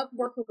 I love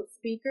working with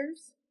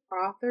speakers,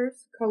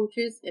 authors,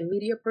 coaches, and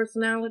media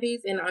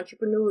personalities, and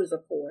entrepreneurs,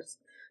 of course.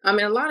 A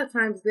lot of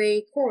times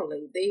they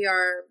correlate. They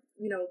are,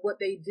 what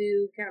they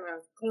do kind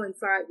of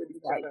coincide with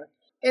each other.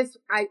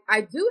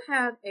 I do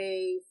have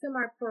a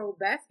semi-pro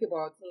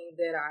basketball team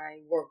that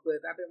I work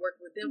with. I've been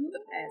working with them for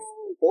the past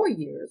 4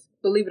 years,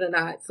 believe it or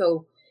not.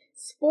 So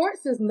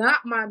sports is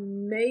not my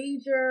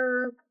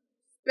major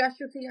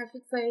specialty, I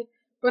should say,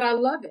 but I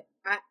love it.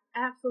 I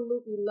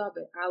absolutely love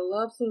it. I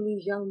love seeing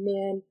these young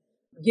men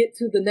get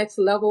to the next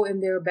level in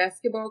their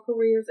basketball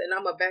careers, and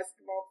I'm a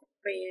basketball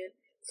fan.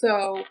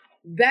 So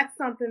that's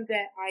something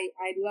that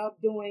I love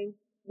doing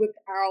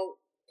without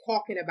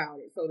talking about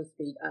it, so to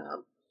speak.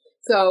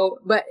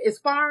 But as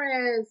far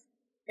as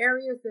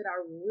areas that I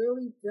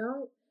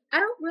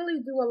don't really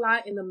do a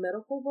lot in the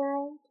medical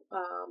world,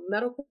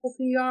 medical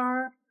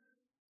PR.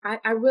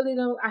 I really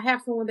don't. I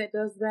have someone that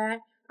does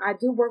that. I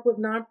do work with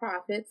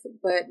nonprofits,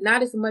 but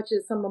not as much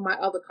as some of my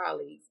other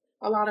colleagues.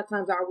 A lot of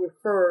times I'll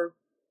refer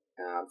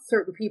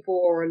certain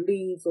people or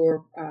leads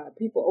or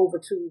people over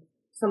to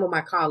some of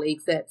my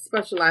colleagues that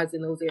specialize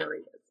in those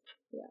areas.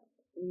 Yeah.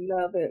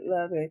 Love it.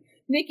 Love it.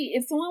 Nikki,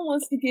 if someone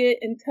wants to get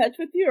in touch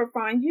with you or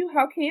find you,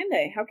 how can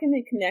they? How can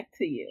they connect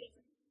to you?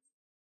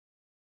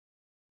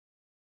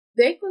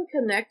 They can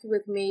connect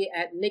with me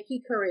at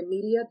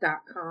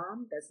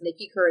NikkiCurryMedia.com. That's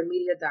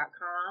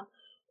NikkiCurryMedia.com.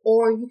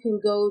 Or you can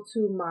go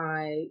to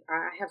I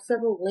have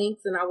several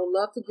links, and I would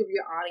love to give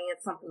your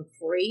audience something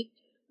free.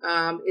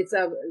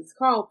 It's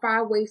called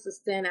 5 Ways to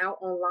Stand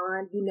Out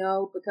Online.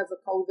 Because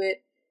of COVID,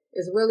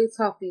 it's really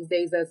tough these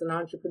days as an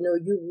entrepreneur.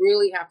 You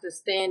really have to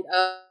stand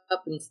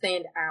up and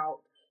stand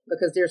out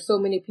because there's so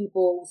many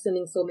people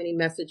sending so many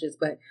messages.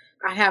 But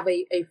I have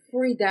a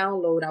free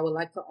download I would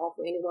like to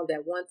offer anyone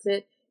that wants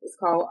it. It's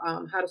called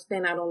How to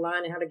Stand Out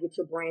Online and How to Get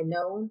Your Brand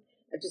Known.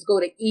 Just go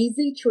to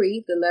Easy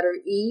Tree, the letter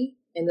E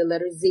and the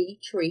letter Z,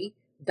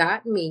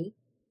 tree.me/Nikki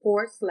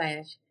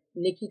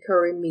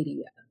Curry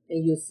Media,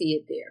 and you'll see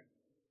it there.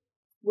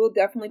 We'll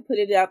definitely put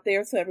it out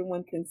there so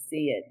everyone can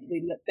see it.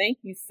 Thank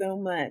you so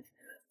much.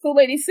 So,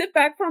 ladies, sit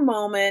back for a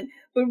moment.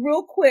 But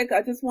real quick,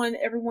 I just want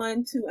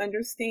everyone to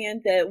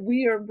understand that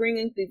we are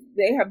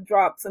they have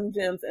dropped some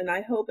gems, and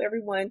I hope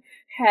everyone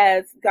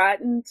has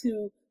gotten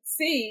to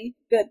see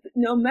that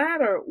no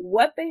matter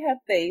what they have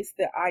faced,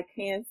 the I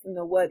can'ts and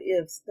the what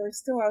ifs, they're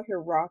still out here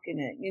rocking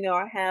it.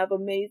 I have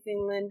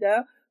amazing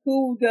Linda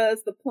who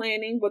does the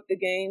planning with the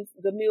games,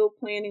 the meal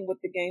planning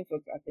with the games,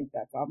 which I think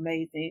that's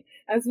amazing.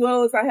 As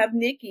well as I have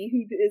Nikki,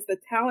 who is the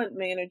talent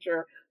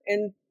manager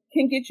and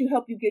can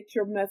help you get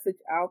your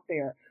message out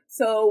there.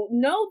 So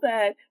know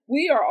that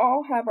we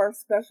all have our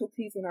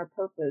specialties and our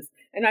purpose.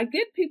 And I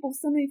get people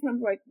so many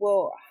times like,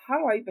 well, how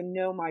do I even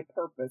know my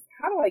purpose?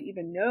 How do I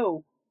even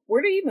know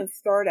where to even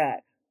start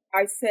at?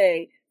 I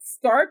say,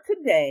 start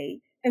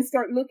today and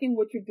start looking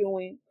what you're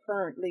doing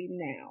currently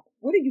now.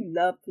 What do you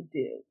love to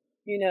do?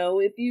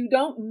 If you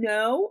don't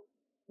know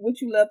what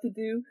you love to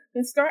do,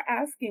 then start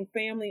asking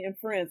family and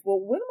friends, well,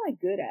 what am I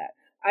good at?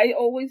 I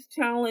always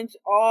challenge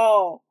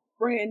all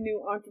brand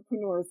new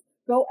entrepreneurs.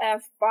 Go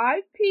ask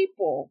 5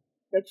 people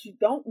that you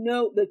don't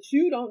know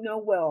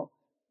well.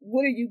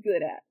 What are you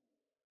good at?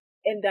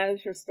 And that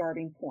is your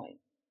starting point.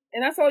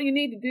 And that's all you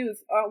need to do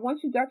is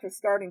once you got your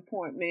starting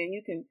point, man,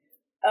 you can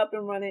up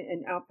and running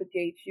and out the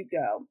gates you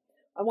go.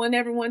 I want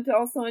everyone to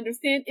also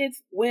understand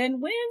it's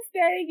Win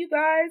Wednesday, you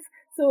guys.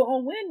 So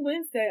on Win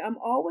Wednesday, I'm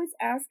always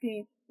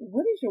asking,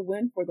 what is your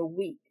win for the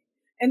week?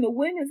 And the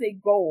win is a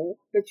goal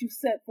that you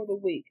set for the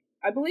week.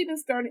 I believe in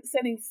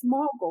setting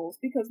small goals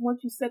because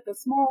once you set the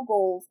small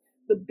goals,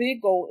 the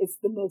big goal is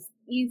the most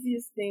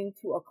easiest thing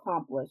to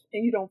accomplish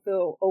and you don't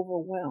feel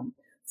overwhelmed.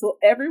 So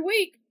every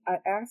week I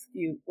ask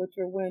you what's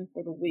your win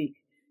for the week.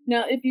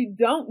 Now, if you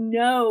don't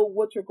know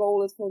what your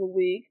goal is for the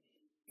week,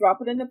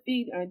 drop it in the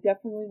feed and I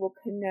definitely will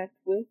connect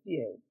with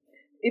you.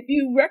 If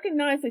you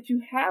recognize that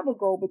you have a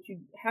goal but you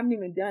haven't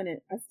even done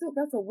it,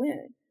 that's a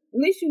win. At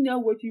least you know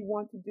what you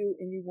want to do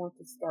and you want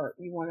to start.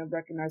 You want to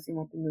recognize you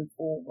want to move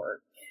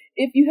forward.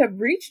 If you have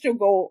reached your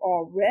goal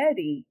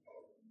already,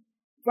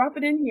 drop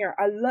it in here.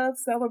 I love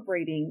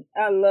celebrating.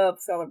 I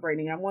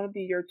want to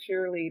be your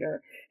cheerleader.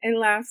 And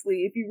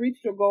lastly, if you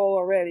reached your goal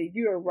already,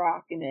 you are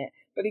rocking it.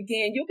 But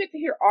again, you'll get to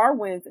hear our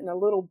wins in a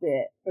little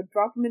bit, but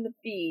drop them in the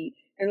feed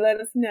and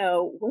let us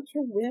know what's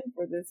your win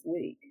for this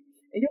week.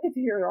 And you'll get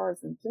to hear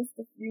ours in just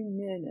a few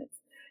minutes.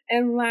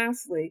 And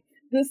lastly,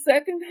 the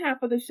second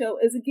half of the show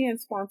is again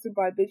sponsored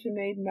by Vision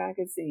Made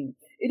Magazine.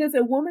 It is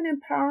a woman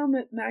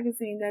empowerment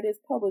magazine that is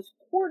published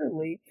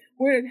quarterly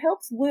where it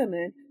helps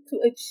women to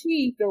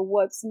achieve their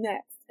what's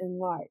next in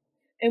life.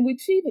 And we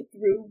achieve it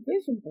through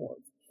vision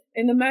boards.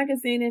 In the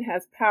magazine, it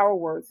has power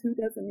words. Who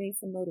doesn't need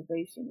some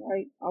motivation,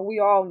 right? We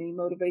all need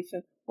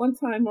motivation one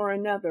time or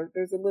another.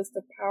 There's a list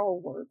of power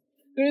words.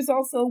 There's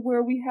also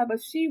where we have a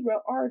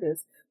She-Ra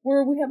artist,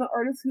 where we have an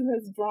artist who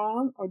has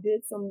drawn or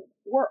did some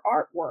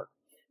artwork.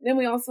 Then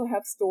we also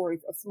have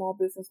stories of small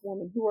business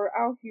women who are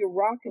out here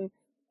rocking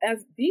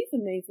as these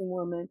amazing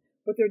women,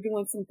 but they're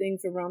doing some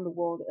things around the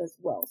world as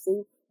well.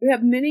 So we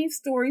have many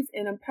stories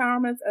and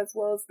empowerments, as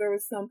well as there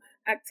is some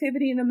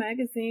activity in the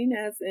magazine,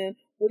 as in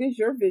what does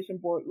your vision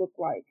board look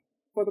like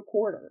for the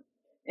quarter?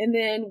 And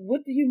then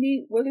what do you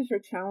need? What is your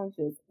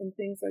challenges and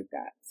things like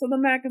that? So the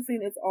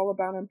magazine is all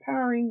about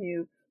empowering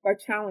you by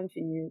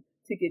challenging you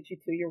to get you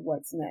to your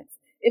what's next.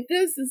 If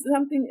this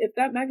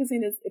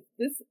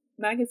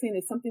magazine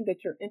is something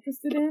that you're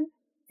interested in,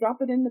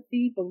 drop it in the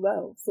feed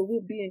below. So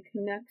we'll be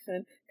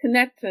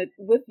connected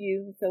with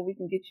you so we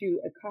can get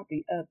you a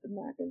copy of the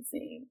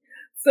magazine.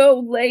 So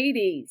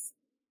ladies,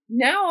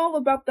 now all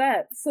about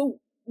that. So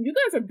you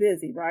guys are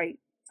busy, right?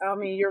 I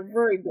mean, you're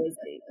very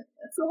busy.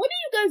 So what do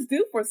you guys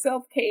do for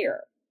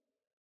self-care?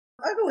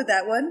 I'll go with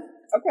that one.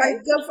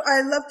 Okay.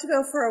 I love to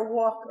go for a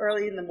walk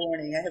early in the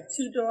morning. I have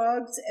 2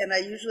 dogs, and I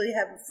usually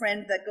have a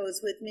friend that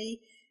goes with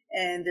me.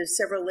 And there's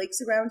several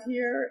lakes around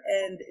here,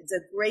 and it's a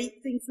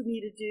great thing for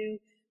me to do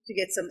to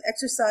get some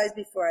exercise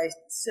before I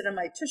sit on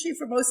my tushy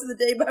for most of the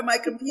day by my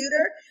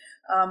computer.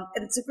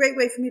 And it's a great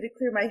way for me to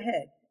clear my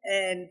head,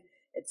 and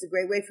it's a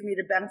great way for me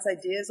to bounce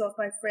ideas off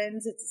my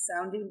friends. It's a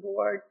sounding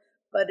board,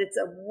 but it's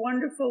a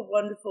wonderful,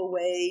 wonderful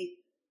way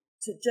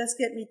to just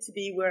get me to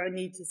be where I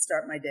need to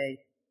start my day.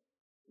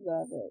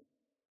 Love it.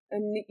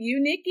 And you,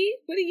 Nikki,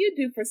 what do you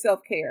do for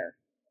self-care?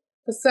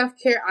 For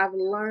self-care, I've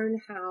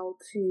learned how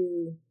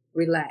to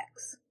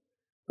relax.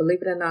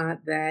 Believe it or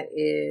not, that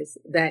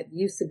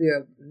used to be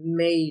a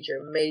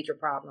major, major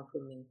problem for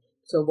me.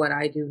 So what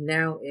I do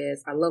now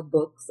is I love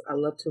books. I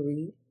love to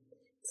read.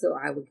 So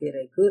I would get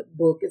a good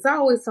book. It's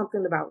always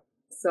something about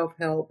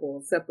self-help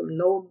or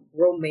no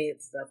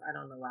romance stuff. I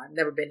don't know why. I've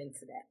never been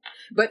into that.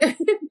 But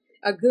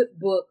a good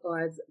book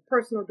or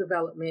personal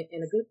development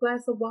and a good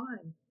glass of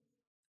wine.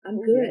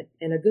 I'm good.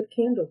 And a good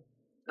candle.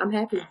 I'm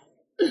happy.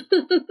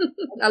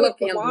 I love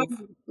candles.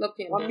 Love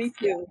candles. Me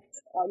too. Yeah.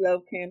 I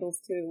love candles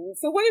too.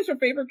 So what is your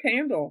favorite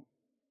candle?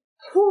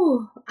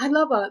 I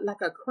love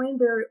a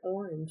cranberry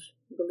orange,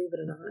 believe it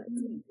or not.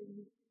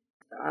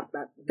 I'm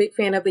a big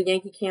fan of the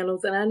Yankee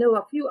candles, and I know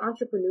a few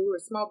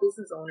entrepreneurs, small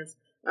business owners,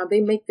 they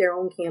make their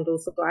own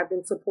candles, so I've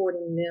been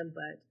supporting them,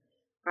 but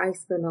I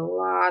spend a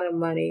lot of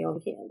money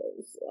on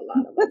candles, a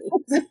lot of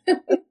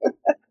money.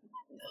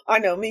 I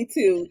know, me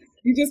too.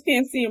 You just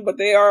can't see them, but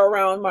they are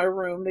around my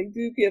room. They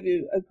do give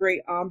you a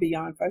great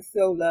ambiance. I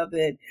still love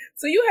it.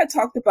 So you had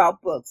talked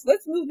about books.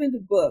 Let's move into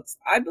books.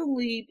 I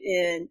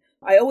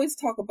always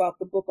talk about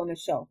the book on the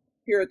shelf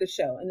here at the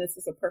show, and this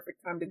is a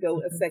perfect time to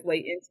go a segue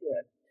into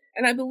it.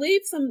 And I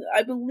believe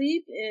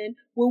in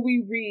when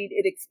we read,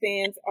 it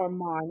expands our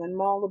mind. I'm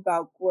all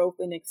about growth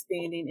and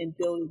expanding and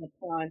building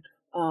upon,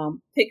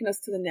 taking us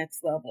to the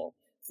next level.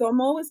 So I'm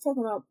always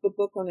talking about the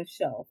book on the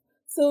shelf.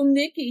 So,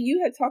 Nikki,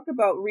 you had talked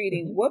about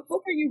reading. What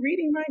book are you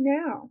reading right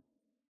now?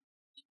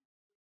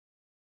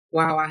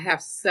 Wow, I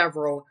have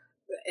several.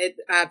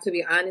 To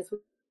be honest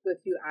with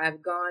you,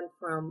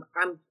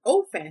 I'm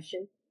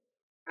old-fashioned.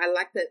 I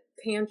like the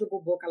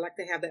tangible book. I like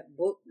to have that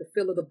book, the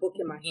feel of the book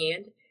in my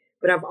hand.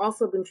 But I've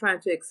also been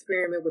trying to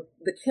experiment with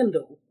the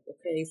Kindle.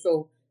 Okay,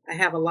 so I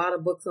have a lot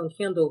of books on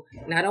Kindle.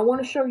 And I don't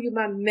want to show you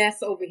my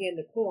mess over here in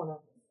the corner,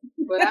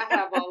 but I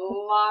have a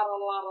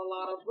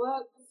lot of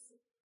books.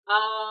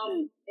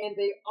 And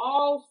they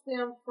all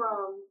stem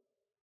from,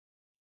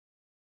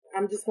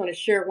 I'm just going to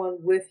share one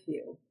with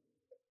you.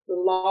 The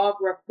Law of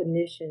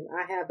Recognition.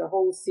 I have the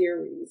whole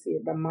series here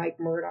by Mike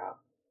Murdoch.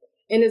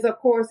 And it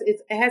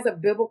has a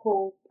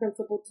biblical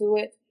principle to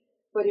it,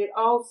 but it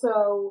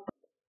also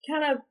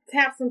kind of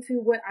taps into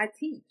what I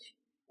teach.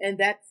 And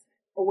that's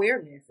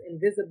awareness and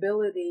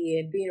visibility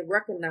and being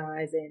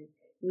recognized and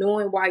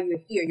knowing why you're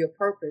here, your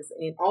purpose.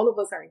 And all of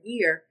us are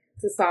here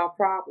to solve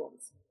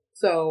problems.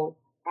 So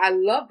I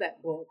love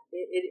that book.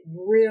 It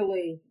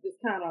really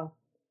just kind of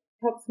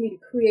helps me to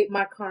create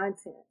my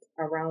content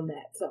around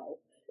that. So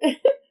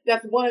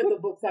that's one of the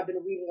books I've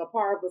been reading, a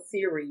part of a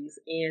series.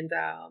 And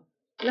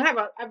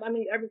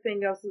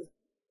everything else is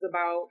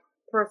about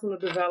personal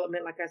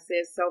development, like I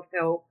said,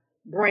 self-help,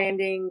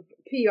 branding,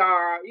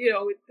 PR,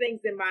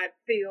 things in my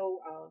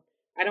field.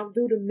 I don't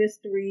do the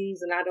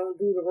mysteries and I don't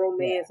do the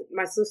romance. Yeah.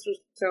 My sisters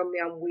tell me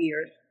I'm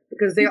weird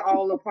because they're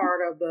all a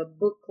part of the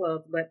book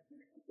club, but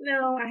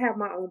no, I have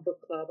my own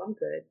book club. I'm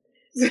good.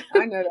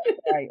 I know that's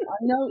right.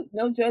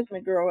 No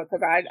judgment, girl,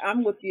 because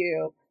I'm with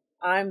you.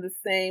 I'm the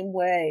same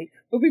way.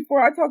 But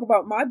before I talk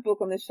about my book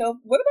on the shelf,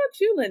 what about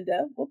you,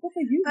 Linda? What book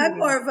are you reading? I'm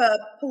more of a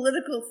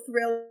political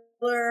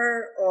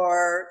thriller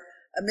or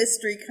a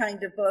mystery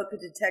kind of book, a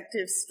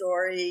detective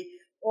story,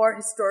 or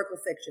historical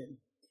fiction.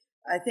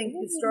 I think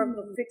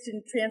historical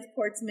fiction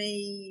transports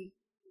me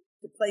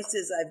to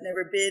places I've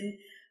never been,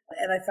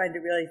 and I find it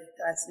really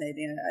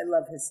fascinating. I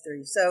love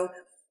history. So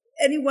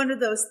any one of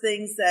those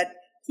things that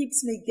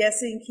keeps me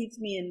guessing, keeps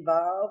me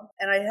involved,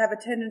 and I have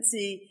a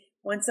tendency,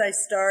 once I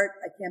start,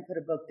 I can't put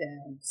a book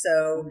down.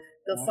 So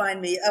they'll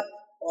find me up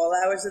all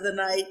hours of the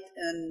night,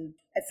 and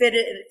I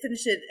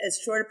finish it as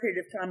short a period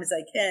of time as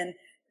I can,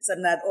 because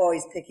I'm not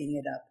always picking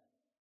it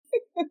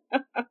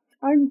up.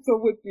 I'm so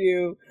with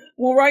you.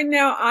 Well, right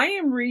now I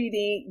am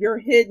reading Your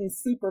Hidden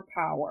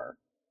Superpower.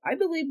 I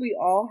believe we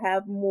all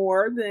have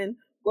more than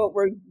what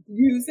we're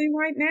using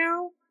right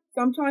now.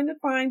 So I'm trying to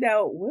find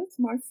out, what's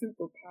my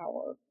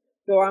superpower?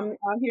 So I'm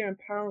out here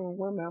empowering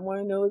women. I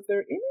want to know, is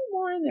there any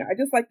more in there? I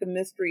just like the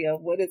mystery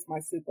of what is my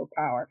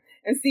superpower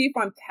and see if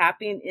I'm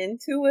tapping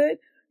into it,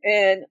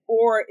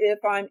 or if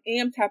I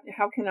am tapping,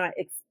 how can I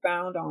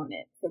expound on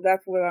it? So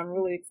that's what I'm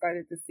really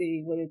excited to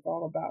see what it's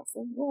all about.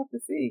 So we'll have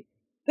to see.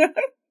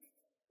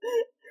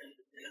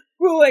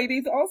 Well,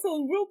 ladies,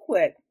 also real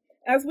quick,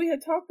 as we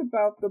had talked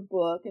about the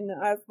book and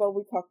as well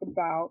we talked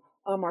about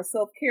our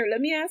self-care, let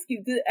me ask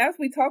you, as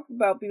we talked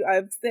about,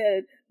 I've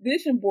said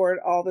vision board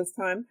all this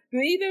time. Do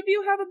either of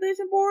you have a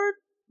vision board?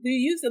 Do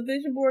you use a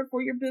vision board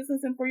for your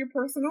business and for your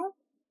personal?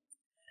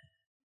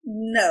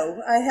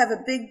 No, I have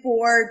a big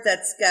board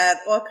that's got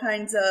all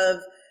kinds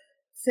of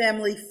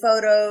family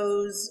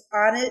photos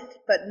on it,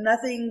 but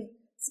nothing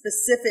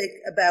specific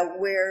about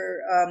where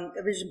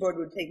a vision board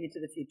would take me to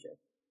the future.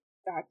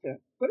 Gotcha.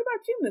 What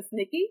about you, Miss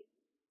Nikki?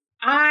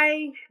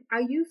 I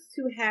used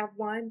to have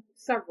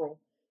several,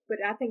 but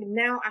I think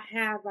now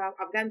I've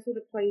gotten to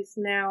the place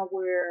now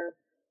where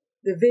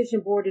the vision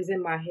board is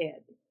in my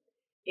head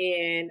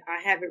and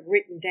I have it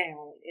written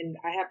down, and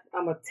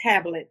I'm a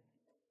tablet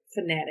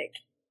fanatic.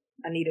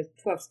 I need a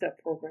 12-step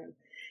program.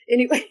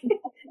 Anyway,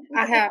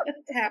 I have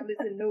tablets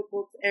and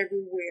notebooks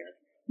everywhere.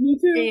 Me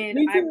too.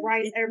 And I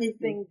write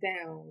everything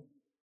down.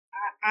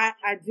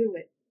 I do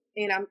it.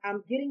 And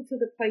I'm getting to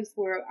the place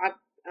where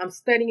I'm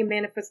studying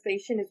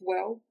manifestation as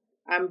well.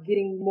 I'm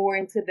getting more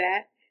into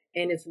that,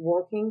 and it's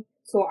working.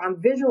 So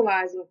I'm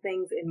visualizing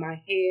things in my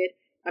head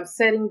I'm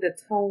setting the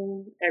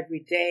tone every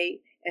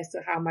day as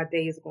to how my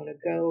day is going to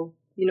go.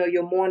 You know,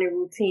 your morning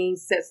routine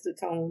sets the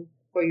tone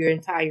for your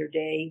entire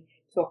day.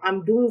 So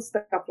I'm doing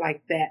stuff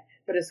like that.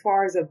 But as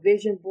far as a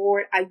vision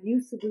board, I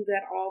used to do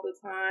that all the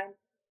time.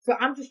 So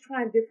I'm just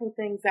trying different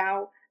things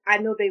out. I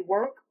know they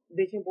work.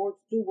 Vision boards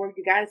do work.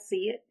 You got to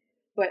see it.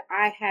 But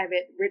I have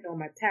it written on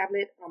my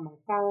tablet, on my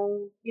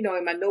phone, you know,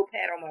 in my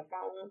notepad on my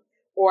phone,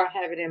 or I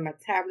have it in my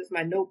tablets,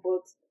 my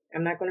notebooks.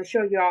 I'm not going to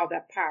show you all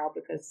that pile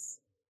because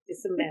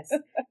it's a mess.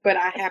 But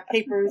I have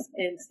papers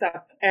and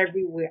stuff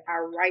everywhere. I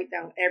write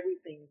down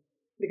everything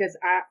because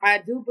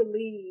I do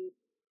believe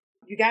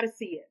you got to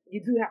see it.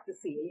 You do have to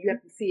see it. You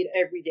have to see it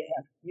every day.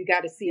 You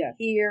got to see it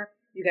here.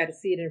 You got to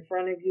see it in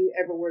front of you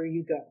everywhere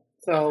you go.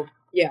 So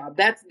yeah,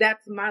 that's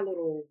my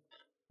little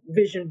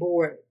vision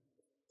board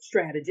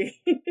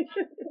strategy.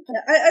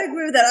 I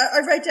agree with that.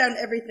 I write down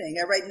everything.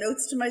 I write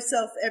notes to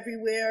myself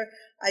everywhere.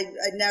 I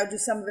now do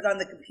some of it on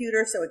the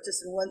computer, so it's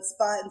just in one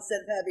spot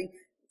instead of having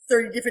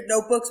 30 different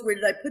notebooks. Where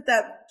did I put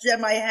that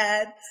gem I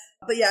had?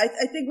 But yeah,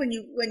 I think when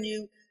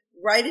you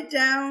write it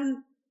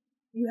down,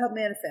 you help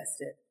manifest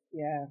it.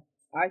 Yeah,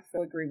 I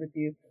so agree with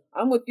you.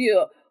 I'm with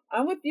you.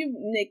 I'm with you,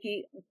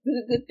 Nikki.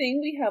 The good thing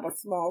we have a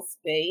small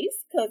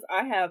space because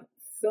I have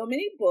so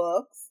many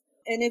books.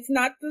 And it's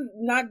not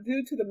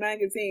due to the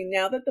magazine.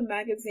 Now that the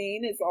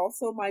magazine is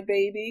also my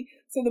baby,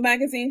 so the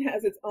magazine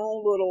has its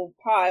own little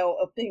pile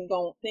of things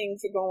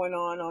are going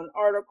on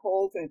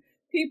articles and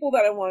people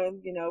that I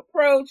want to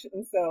approach.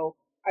 And so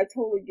I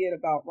totally get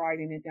about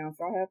writing it down.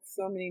 So I have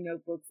so many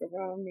notebooks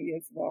around me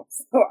as well.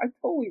 So I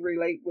totally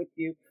relate with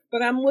you.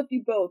 But I'm with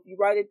you both. You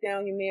write it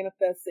down, you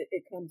manifest it,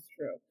 it comes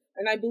true.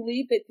 And I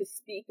believe that to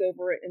speak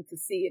over it and to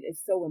see it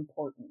is so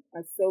important.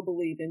 I so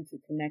believe into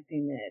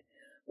connecting it.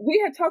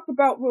 We had talked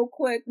about real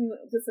quick,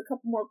 just a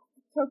couple more,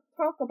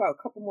 talk about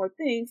a couple more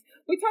things.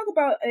 We talk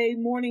about a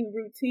morning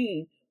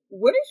routine.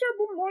 What is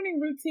your morning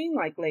routine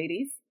like,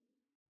 ladies?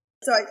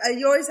 So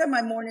I always have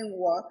my morning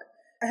walk.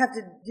 I have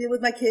to deal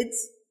with my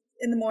kids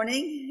in the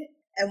morning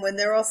and when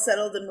they're all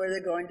settled and where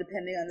they're going,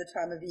 depending on the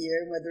time of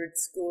year and whether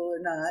it's school or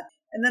not.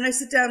 And then I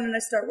sit down and I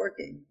start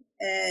working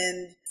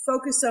and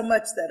focus so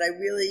much that I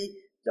really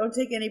don't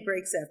take any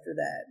breaks after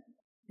that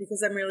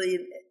because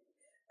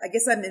I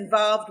guess I'm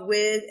involved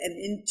with and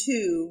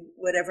into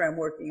whatever I'm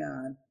working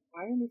on.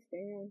 I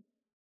understand.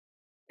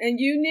 And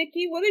you,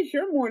 Nikki, what is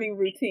your morning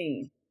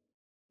routine?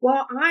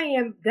 Well,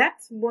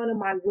 that's one of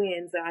my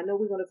wins. I know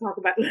we're going to talk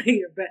about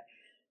later, but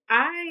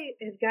I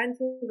have gotten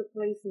to the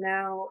place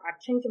now, I've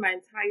changed my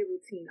entire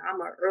routine. I'm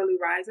an early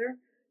riser.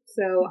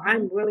 So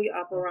I'm really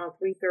up around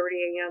 3:30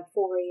 a.m.,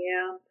 4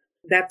 a.m.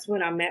 That's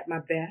when I'm at my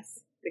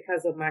best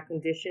because of my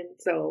condition.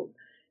 So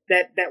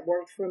that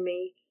works for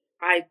me.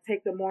 I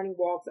take the morning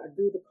walks. I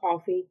do the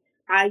coffee.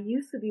 I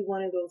used to be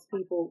one of those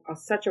people,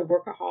 such a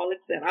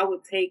workaholic that I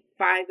would take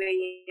 5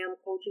 a.m.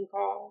 coaching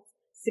calls,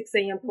 6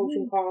 a.m.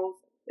 coaching calls,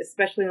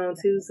 especially on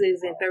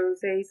Tuesdays and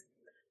Thursdays.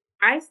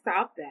 I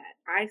stopped that.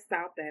 I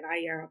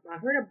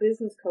heard a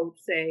business coach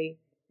say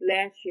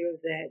last year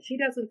that she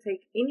doesn't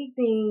take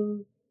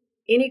anything,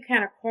 any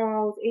kind of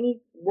calls,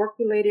 any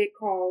work-related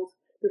calls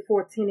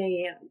before 10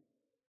 a.m.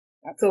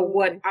 So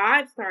what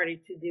I've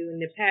started to do in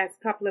the past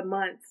couple of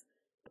months,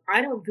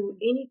 I don't do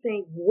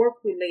anything work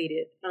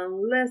related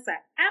unless I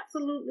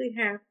absolutely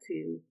have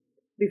to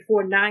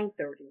before 9:30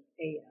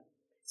 a.m.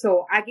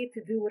 So I get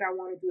to do what I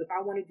want to do. If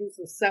I want to do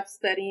some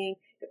self-studying,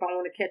 if I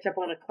want to catch up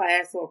on a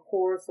class or a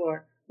course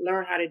or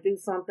learn how to do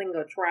something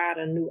or try out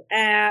a new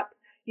app,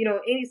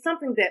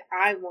 something that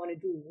I want to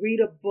do, read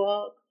a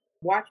book,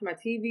 watch my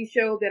TV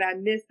show that I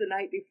missed the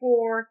night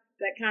before,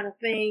 that kind of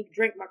thing,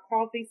 drink my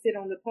coffee, sit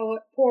on the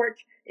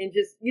porch and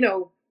just,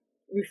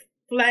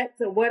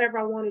 reflect or whatever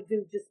I want to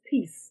do, just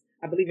peace.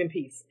 I believe in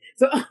peace.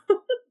 So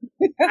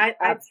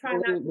I try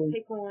not to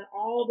take on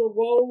all the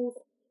woes.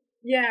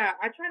 Yeah,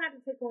 I try not to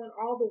take on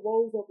all the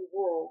woes of the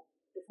world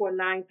before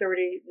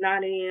 9:30,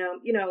 9 a.m.,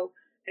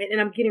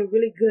 and I'm getting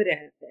really good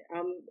at it.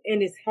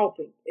 And it's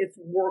helping. It's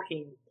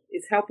working.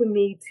 It's helping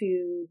me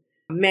to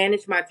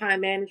manage my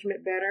time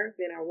management better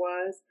than I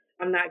was.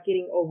 I'm not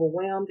getting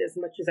overwhelmed as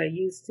much as I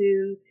used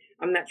to.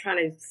 I'm not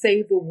trying to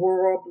save the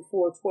world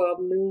before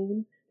 12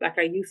 noon like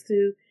I used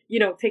to,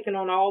 taking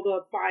on all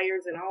the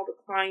fires and all the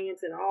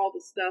clients and all the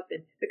stuff.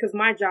 And because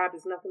my job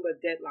is nothing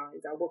but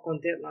deadlines. I work on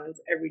deadlines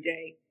every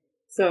day.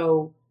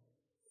 So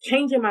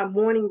changing my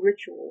morning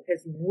ritual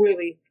has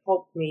really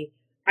helped me.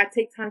 I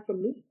take time for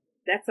me.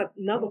 That's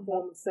another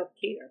form of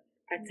self-care.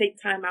 I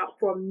take time out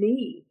for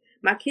me.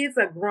 My kids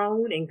are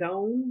grown and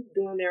gone,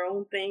 doing their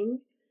own thing,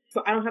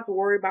 so I don't have to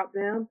worry about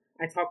them.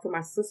 I talk to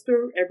my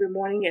sister every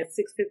morning at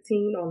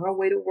 6:15 on her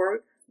way to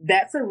work.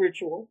 That's a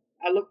ritual.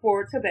 I look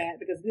forward to that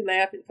because we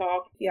laugh and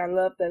talk. Yeah, I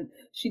love that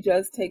she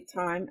does take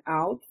time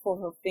out for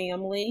her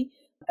family,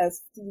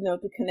 as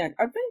to connect.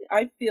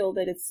 I feel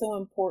that it's so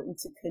important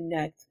to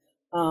connect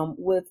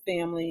with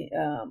family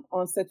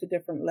on such a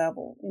different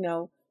level.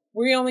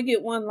 We only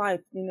get one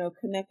life.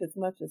 Connect as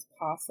much as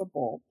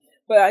possible.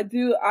 But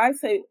I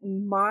say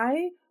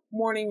my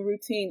morning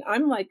routine,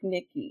 I'm like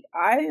Nikki.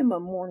 I am a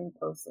morning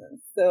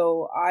person.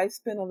 So I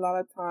spend a lot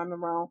of time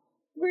around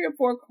 3 or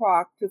 4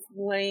 o'clock just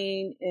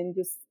laying and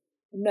just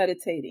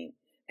meditating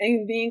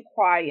and being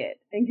quiet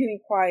and getting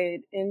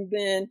quiet and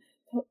then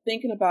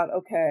thinking about,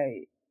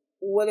 okay,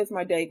 what is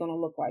my day going to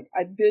look like?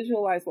 I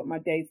visualize what my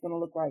day is going to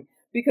look like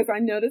because I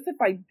notice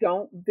if I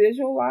don't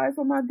visualize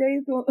what my day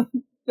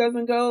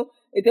doesn't go,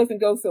 it doesn't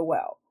go so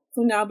well.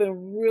 So now I've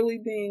been really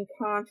being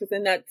conscious,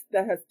 and that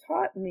has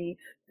taught me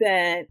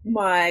that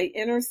my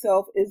inner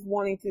self is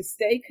wanting to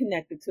stay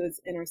connected to its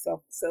inner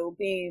self. So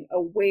being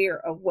aware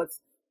of what's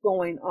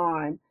going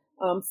on.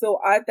 So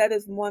that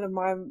is one of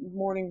my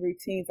morning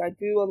routines. I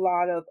do a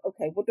lot of,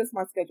 okay, what does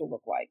my schedule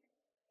look like?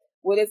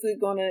 What is it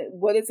going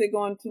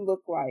to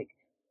look like?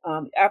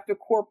 After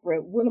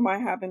corporate, what am I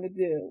having to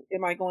do?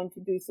 Am I going to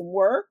do some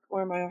work,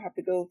 or am I have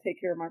to go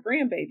take care of my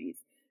grandbabies?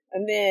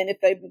 And then if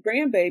they have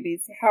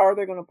grandbabies, how are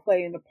they going to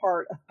play in the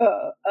part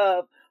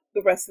of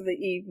the rest of the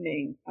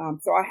evening?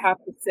 So I have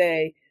to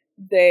say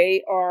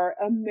they are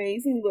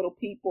amazing little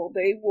people.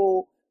 They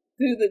will,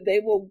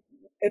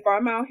 if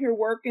I'm out here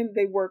working,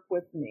 they work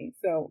with me.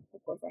 So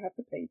of course I have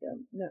to pay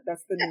them. No,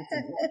 that's the new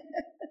thing.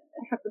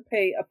 I have to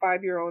pay a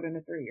 5-year-old and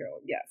a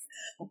 3-year-old. Yes.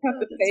 I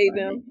have to pay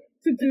them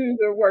to do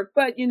their work.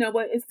 But you know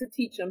what? It's to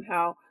teach them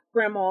how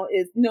grandma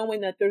is, knowing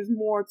that there's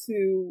more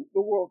to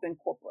the world than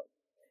corporate.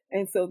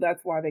 And so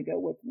that's why they go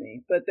with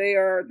me. But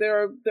they're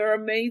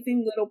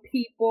amazing little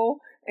people,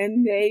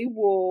 and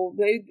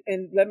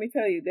and let me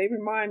tell you, they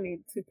remind me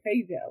to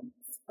pay them.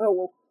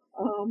 So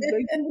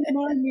they do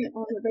remind me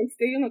on it. They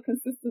stay on a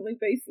consistently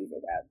basis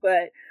of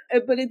that.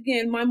 But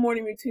again, my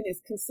morning routine is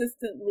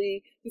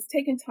consistently just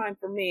taking time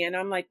for me. And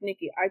I'm like,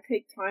 Nikki, I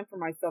take time for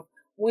myself.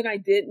 When I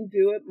didn't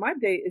do it, my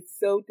day is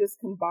so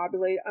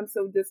discombobulated. I'm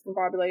so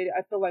discombobulated.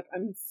 I feel like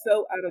I'm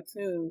so out of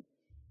tune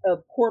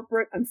of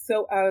corporate. I'm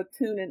so out of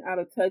tune and out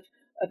of touch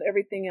of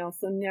everything else.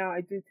 So now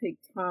I do take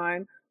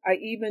time. I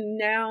even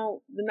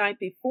now, the night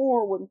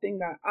before, one thing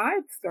that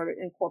I've started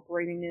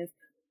incorporating is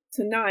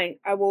tonight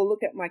I will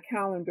look at my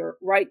calendar,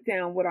 write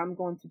down what I'm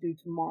going to do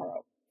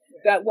tomorrow.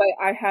 That way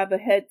I have a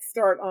head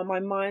start on, my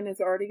mind has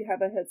already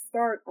have a head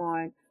start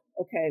on,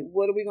 okay,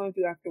 what are we going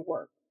to do after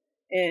work?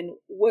 And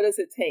what does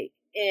it take?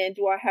 And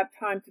do I have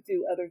time to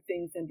do other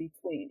things in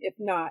between? If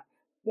not,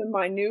 then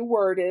my new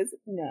word is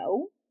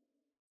no,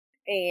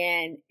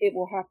 and it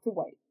will have to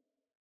wait.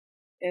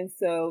 And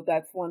so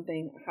that's one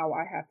thing how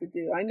I have to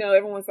do. I know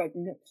everyone's like,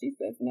 no, she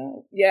says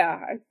no. Yeah,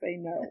 I say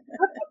no.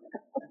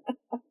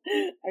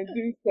 I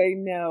do say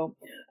no.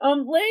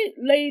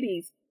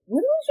 Ladies,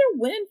 what was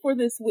your win for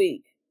this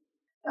week?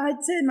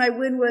 I'd say my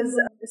win was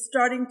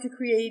starting to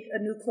create a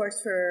new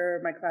course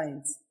for my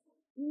clients.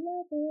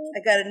 Love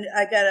it.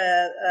 I got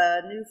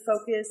a new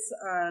focus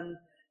on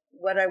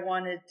what I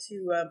wanted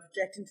to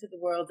project into the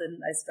world,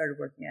 and I started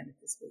working on it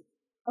this week.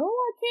 Oh,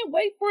 I can't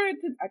wait for it.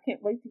 I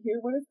can't wait to hear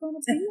what it's going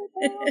to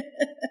be about.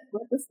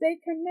 Let's stay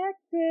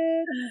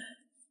connected.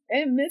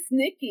 And Miss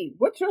Nikki,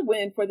 what's your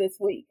win for this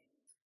week?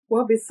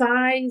 Well,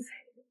 besides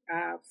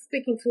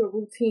sticking to a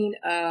routine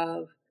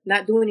of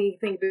not doing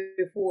anything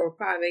before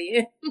 5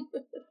 a.m.,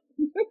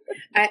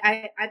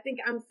 I think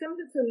I'm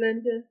similar to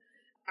Linda.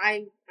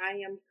 I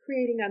am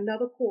creating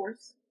another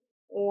course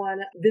on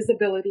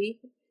visibility,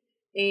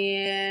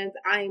 and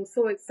I am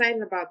so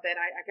excited about that.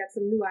 I got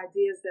some new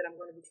ideas that I'm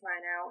going to be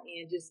trying out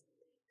and just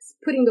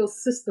putting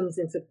those systems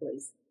into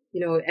place.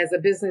 You know, as a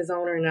business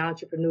owner and an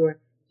entrepreneur,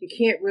 you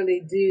can't really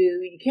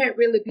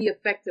be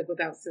effective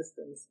without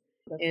systems.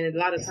 And a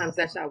lot of times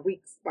that's our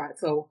weak spot.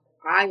 So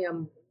I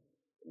am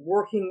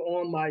working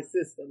on my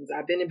systems.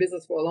 I've been in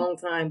business for a long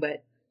time,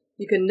 but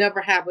you can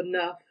never have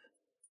enough,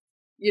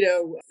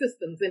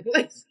 systems in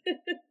place.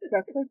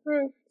 That's so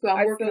true. So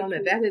I'm working on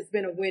it. That has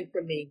been a win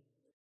for me.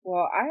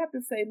 Well, I have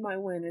to say my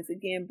win is,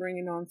 again,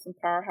 bringing on some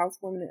powerhouse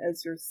women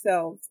as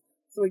yourselves.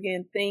 So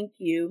again, thank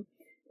you.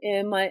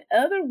 And my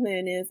other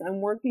win is I'm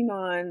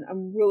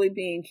really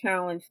being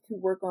challenged to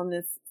work on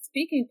this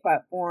speaking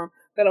platform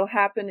that'll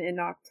happen in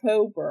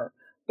October.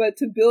 But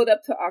to build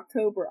up to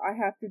October, I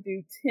have to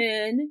do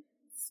 10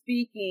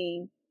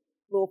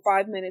 little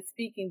 5-minute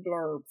speaking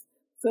blurbs.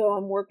 So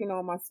I'm working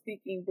on my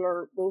speaking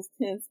blurb, those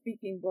 10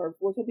 speaking blurbs,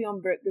 which will be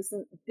on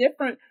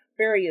different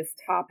various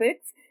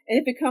topics. And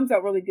if it comes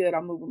out really good,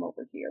 I'll move them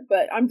over here.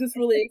 But I'm just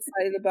really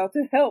excited about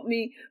to help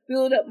me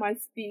build up my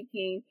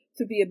speaking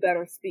to be a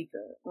better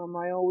speaker.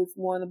 I always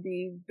want to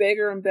be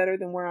bigger and better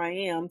than where I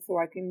am, so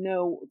I can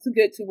know to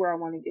get to where I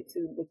want to get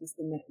to, which is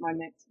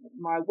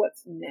my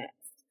what's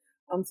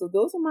next. So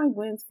those are my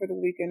wins for the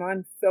week, and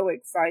I'm so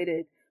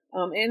excited.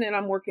 And then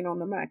I'm working on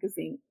the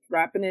magazine,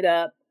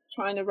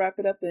 trying to wrap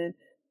it up and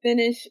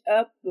finish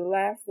up the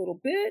last little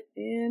bit,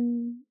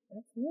 and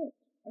that's it.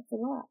 That's a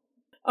lot.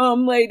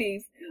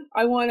 Ladies,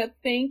 I want to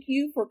thank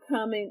you for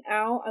coming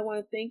out. I want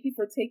to thank you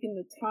for taking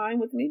the time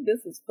with me.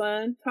 This is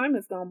fun. Time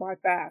has gone by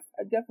fast.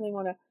 I definitely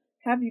want to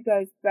have you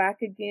guys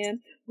back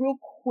again. Real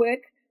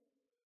quick,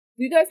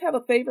 do you guys have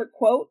a favorite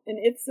quote? And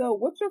if so,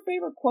 what's your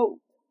favorite quote?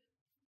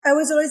 I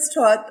was always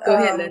taught, Go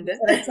ahead, Linda.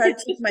 that I try to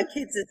teach my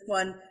kids this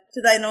one,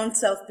 to thine own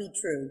self be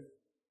true.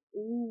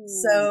 Ooh.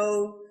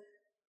 So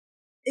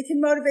it can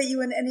motivate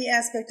you in any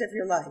aspect of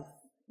your life.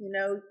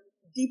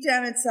 Deep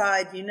down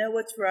inside, you know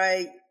what's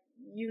right.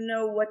 You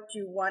know what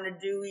you want to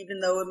do, even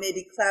though it may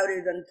be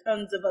clouded on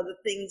tons of other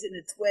things in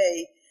its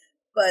way.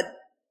 But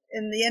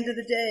in the end of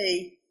the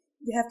day,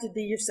 you have to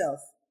be yourself.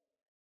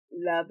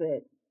 Love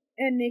it.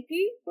 And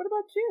Nikki, what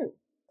about you?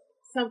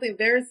 Something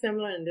very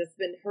similar, and that's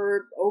been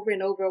heard over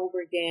and over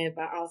again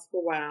by Oscar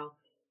Wilde.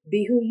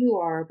 Be who you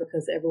are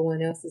because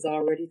everyone else is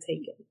already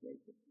taken.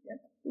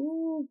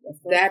 Ooh,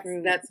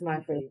 that's my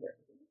favorite.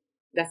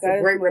 That's a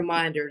great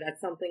reminder.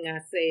 That's something I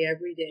say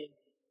every day.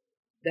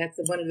 That's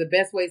one of the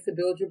best ways to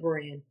build your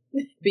brand.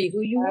 Be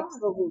who you are.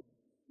 Absolutely.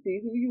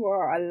 Be who you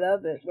are. I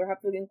love it. We'll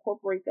have to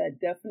incorporate that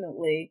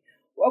definitely.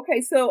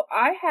 Okay, so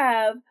I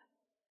have,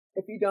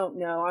 if you don't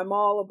know, I'm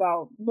all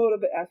about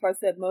as I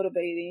said,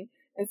 motivating.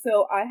 And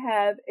so I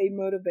have a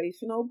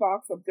motivational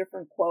box of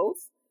different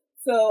quotes.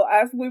 So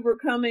as we were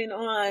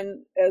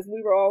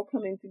all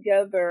coming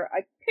together,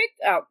 I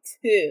picked out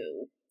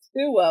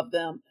two of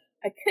them.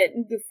 I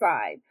couldn't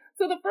decide.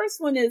 So the first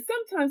one is,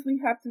 sometimes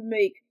we have to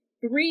make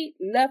 3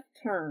 left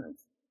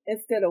turns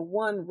instead of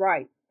 1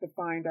 right to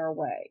find our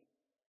way.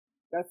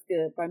 That's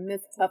good, by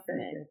Miss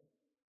Huffman.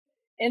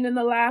 And then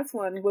the last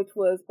one, which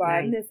was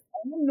by Miss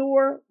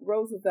Eleanor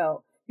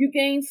Roosevelt. You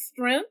gain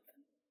strength,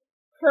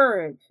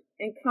 courage,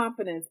 and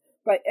confidence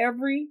by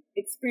every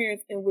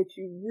experience in which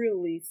you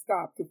really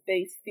stop to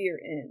face fear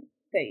in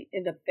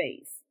the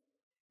face.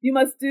 You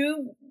must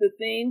do the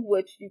thing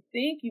which you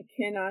think you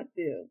cannot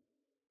do.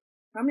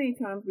 How many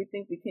times we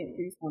think we can't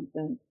do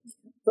something,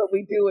 but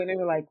we do it, and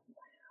we're like,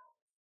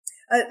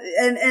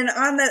 and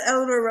on that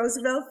Eleanor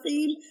Roosevelt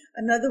theme,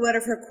 another one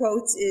of her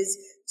quotes is,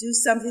 do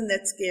something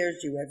that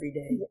scares you every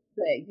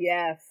day.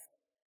 Yes.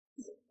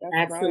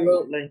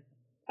 Absolutely. Right.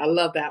 I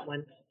love that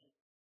one.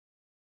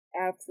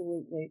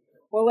 Absolutely.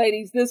 Well,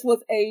 ladies, this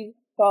was a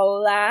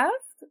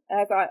blast,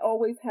 as I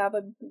always have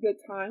a good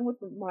time with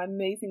my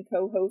amazing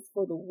co-host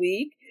for the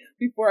week.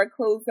 Before I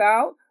close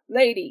out,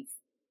 ladies,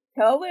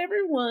 tell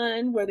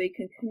everyone where they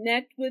can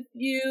connect with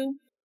you,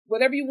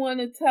 whatever you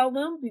want to tell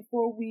them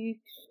before we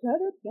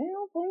shut it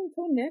down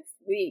until next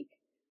week.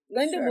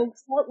 Linda, Sure. We'll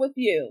start with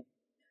you.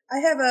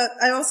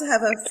 I also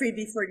have a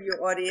freebie for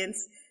your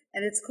audience,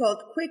 and it's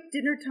called Quick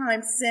Dinner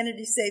Time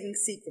Sanity Saving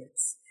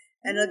Secrets.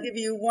 And it'll give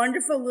you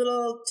wonderful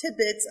little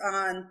tidbits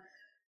on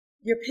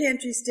your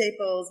pantry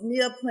staples,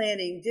 meal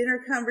planning,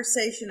 dinner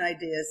conversation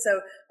ideas. So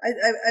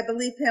I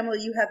believe, Pamela,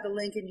 you have the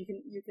link, and you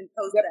can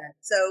post that.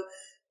 So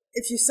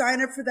if you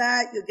sign up for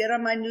that, you'll get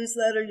on my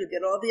newsletter. You'll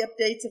get all the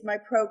updates of my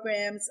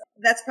programs.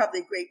 That's probably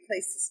a great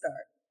place to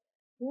start.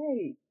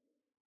 Great.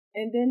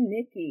 And then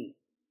Nikki.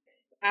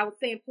 I was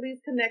saying, please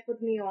connect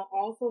with me on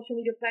all social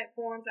media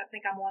platforms. I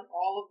think I'm on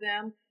all of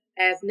them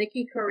as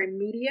Nikki Curry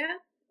Media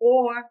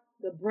or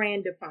the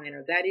Brand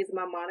Definer. That is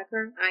my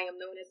moniker. I am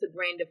known as the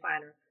Brand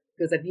Definer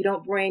because if you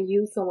don't brand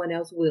you, someone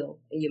else will,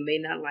 and you may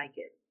not like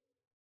it.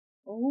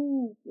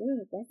 Oh,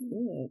 good. That's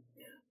good.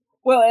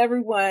 Well,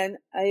 everyone,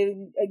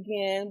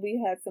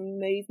 we had some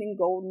amazing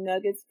golden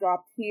nuggets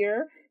dropped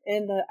here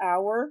in the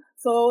hour.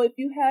 So if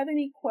you have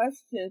any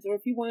questions, or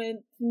if you wanted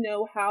to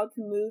know how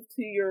to move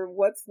to your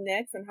what's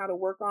next and how to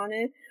work on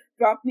it,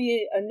 drop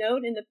me a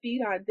note in the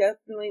feed. I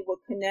definitely will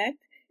connect.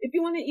 If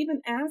you want to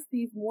even ask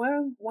these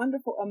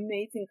wonderful,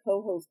 amazing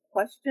co-host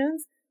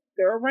questions,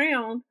 they're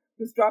around.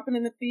 Just drop it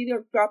in the feed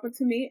or drop it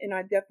to me, and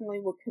I definitely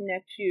will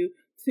connect you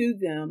to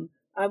them.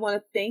 I want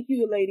to thank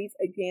you, ladies,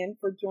 again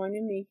for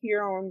joining me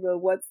here on the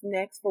What's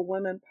Next for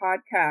Women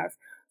podcast.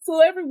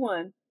 So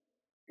everyone,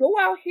 go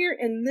out here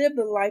and live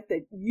the life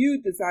that you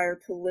desire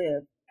to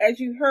live. As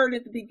you heard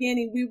at the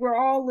beginning, we were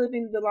all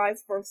living the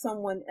lives for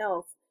someone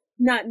else,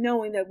 not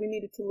knowing that we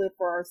needed to live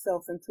for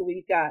ourselves until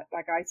we got,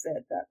 like I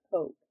said, that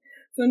hope.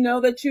 So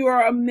know that you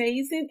are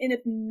amazing. And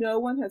if no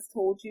one has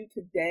told you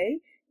today,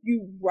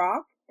 you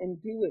rock,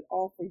 and do it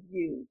all for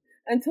you.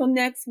 Until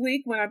next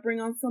week, when I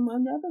bring on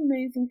another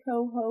amazing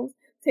co-host,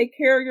 take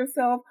care of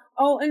yourself.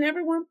 Oh, and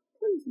everyone,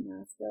 please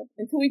mask up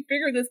until we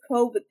figure this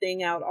COVID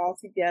thing out all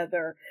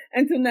together.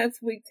 Until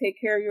next week, take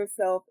care of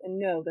yourself and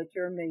know that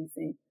you're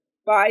amazing.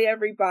 Bye,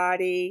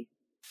 everybody.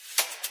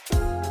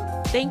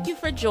 Thank you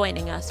for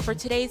joining us for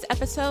today's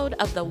episode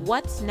of the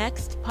What's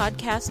Next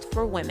podcast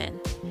for women.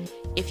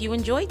 If you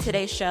enjoyed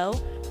today's show,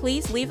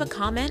 please leave a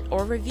comment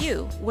or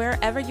review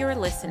wherever you're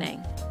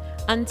listening.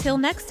 Until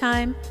next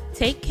time,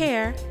 take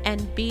care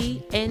and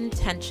be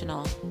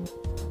intentional.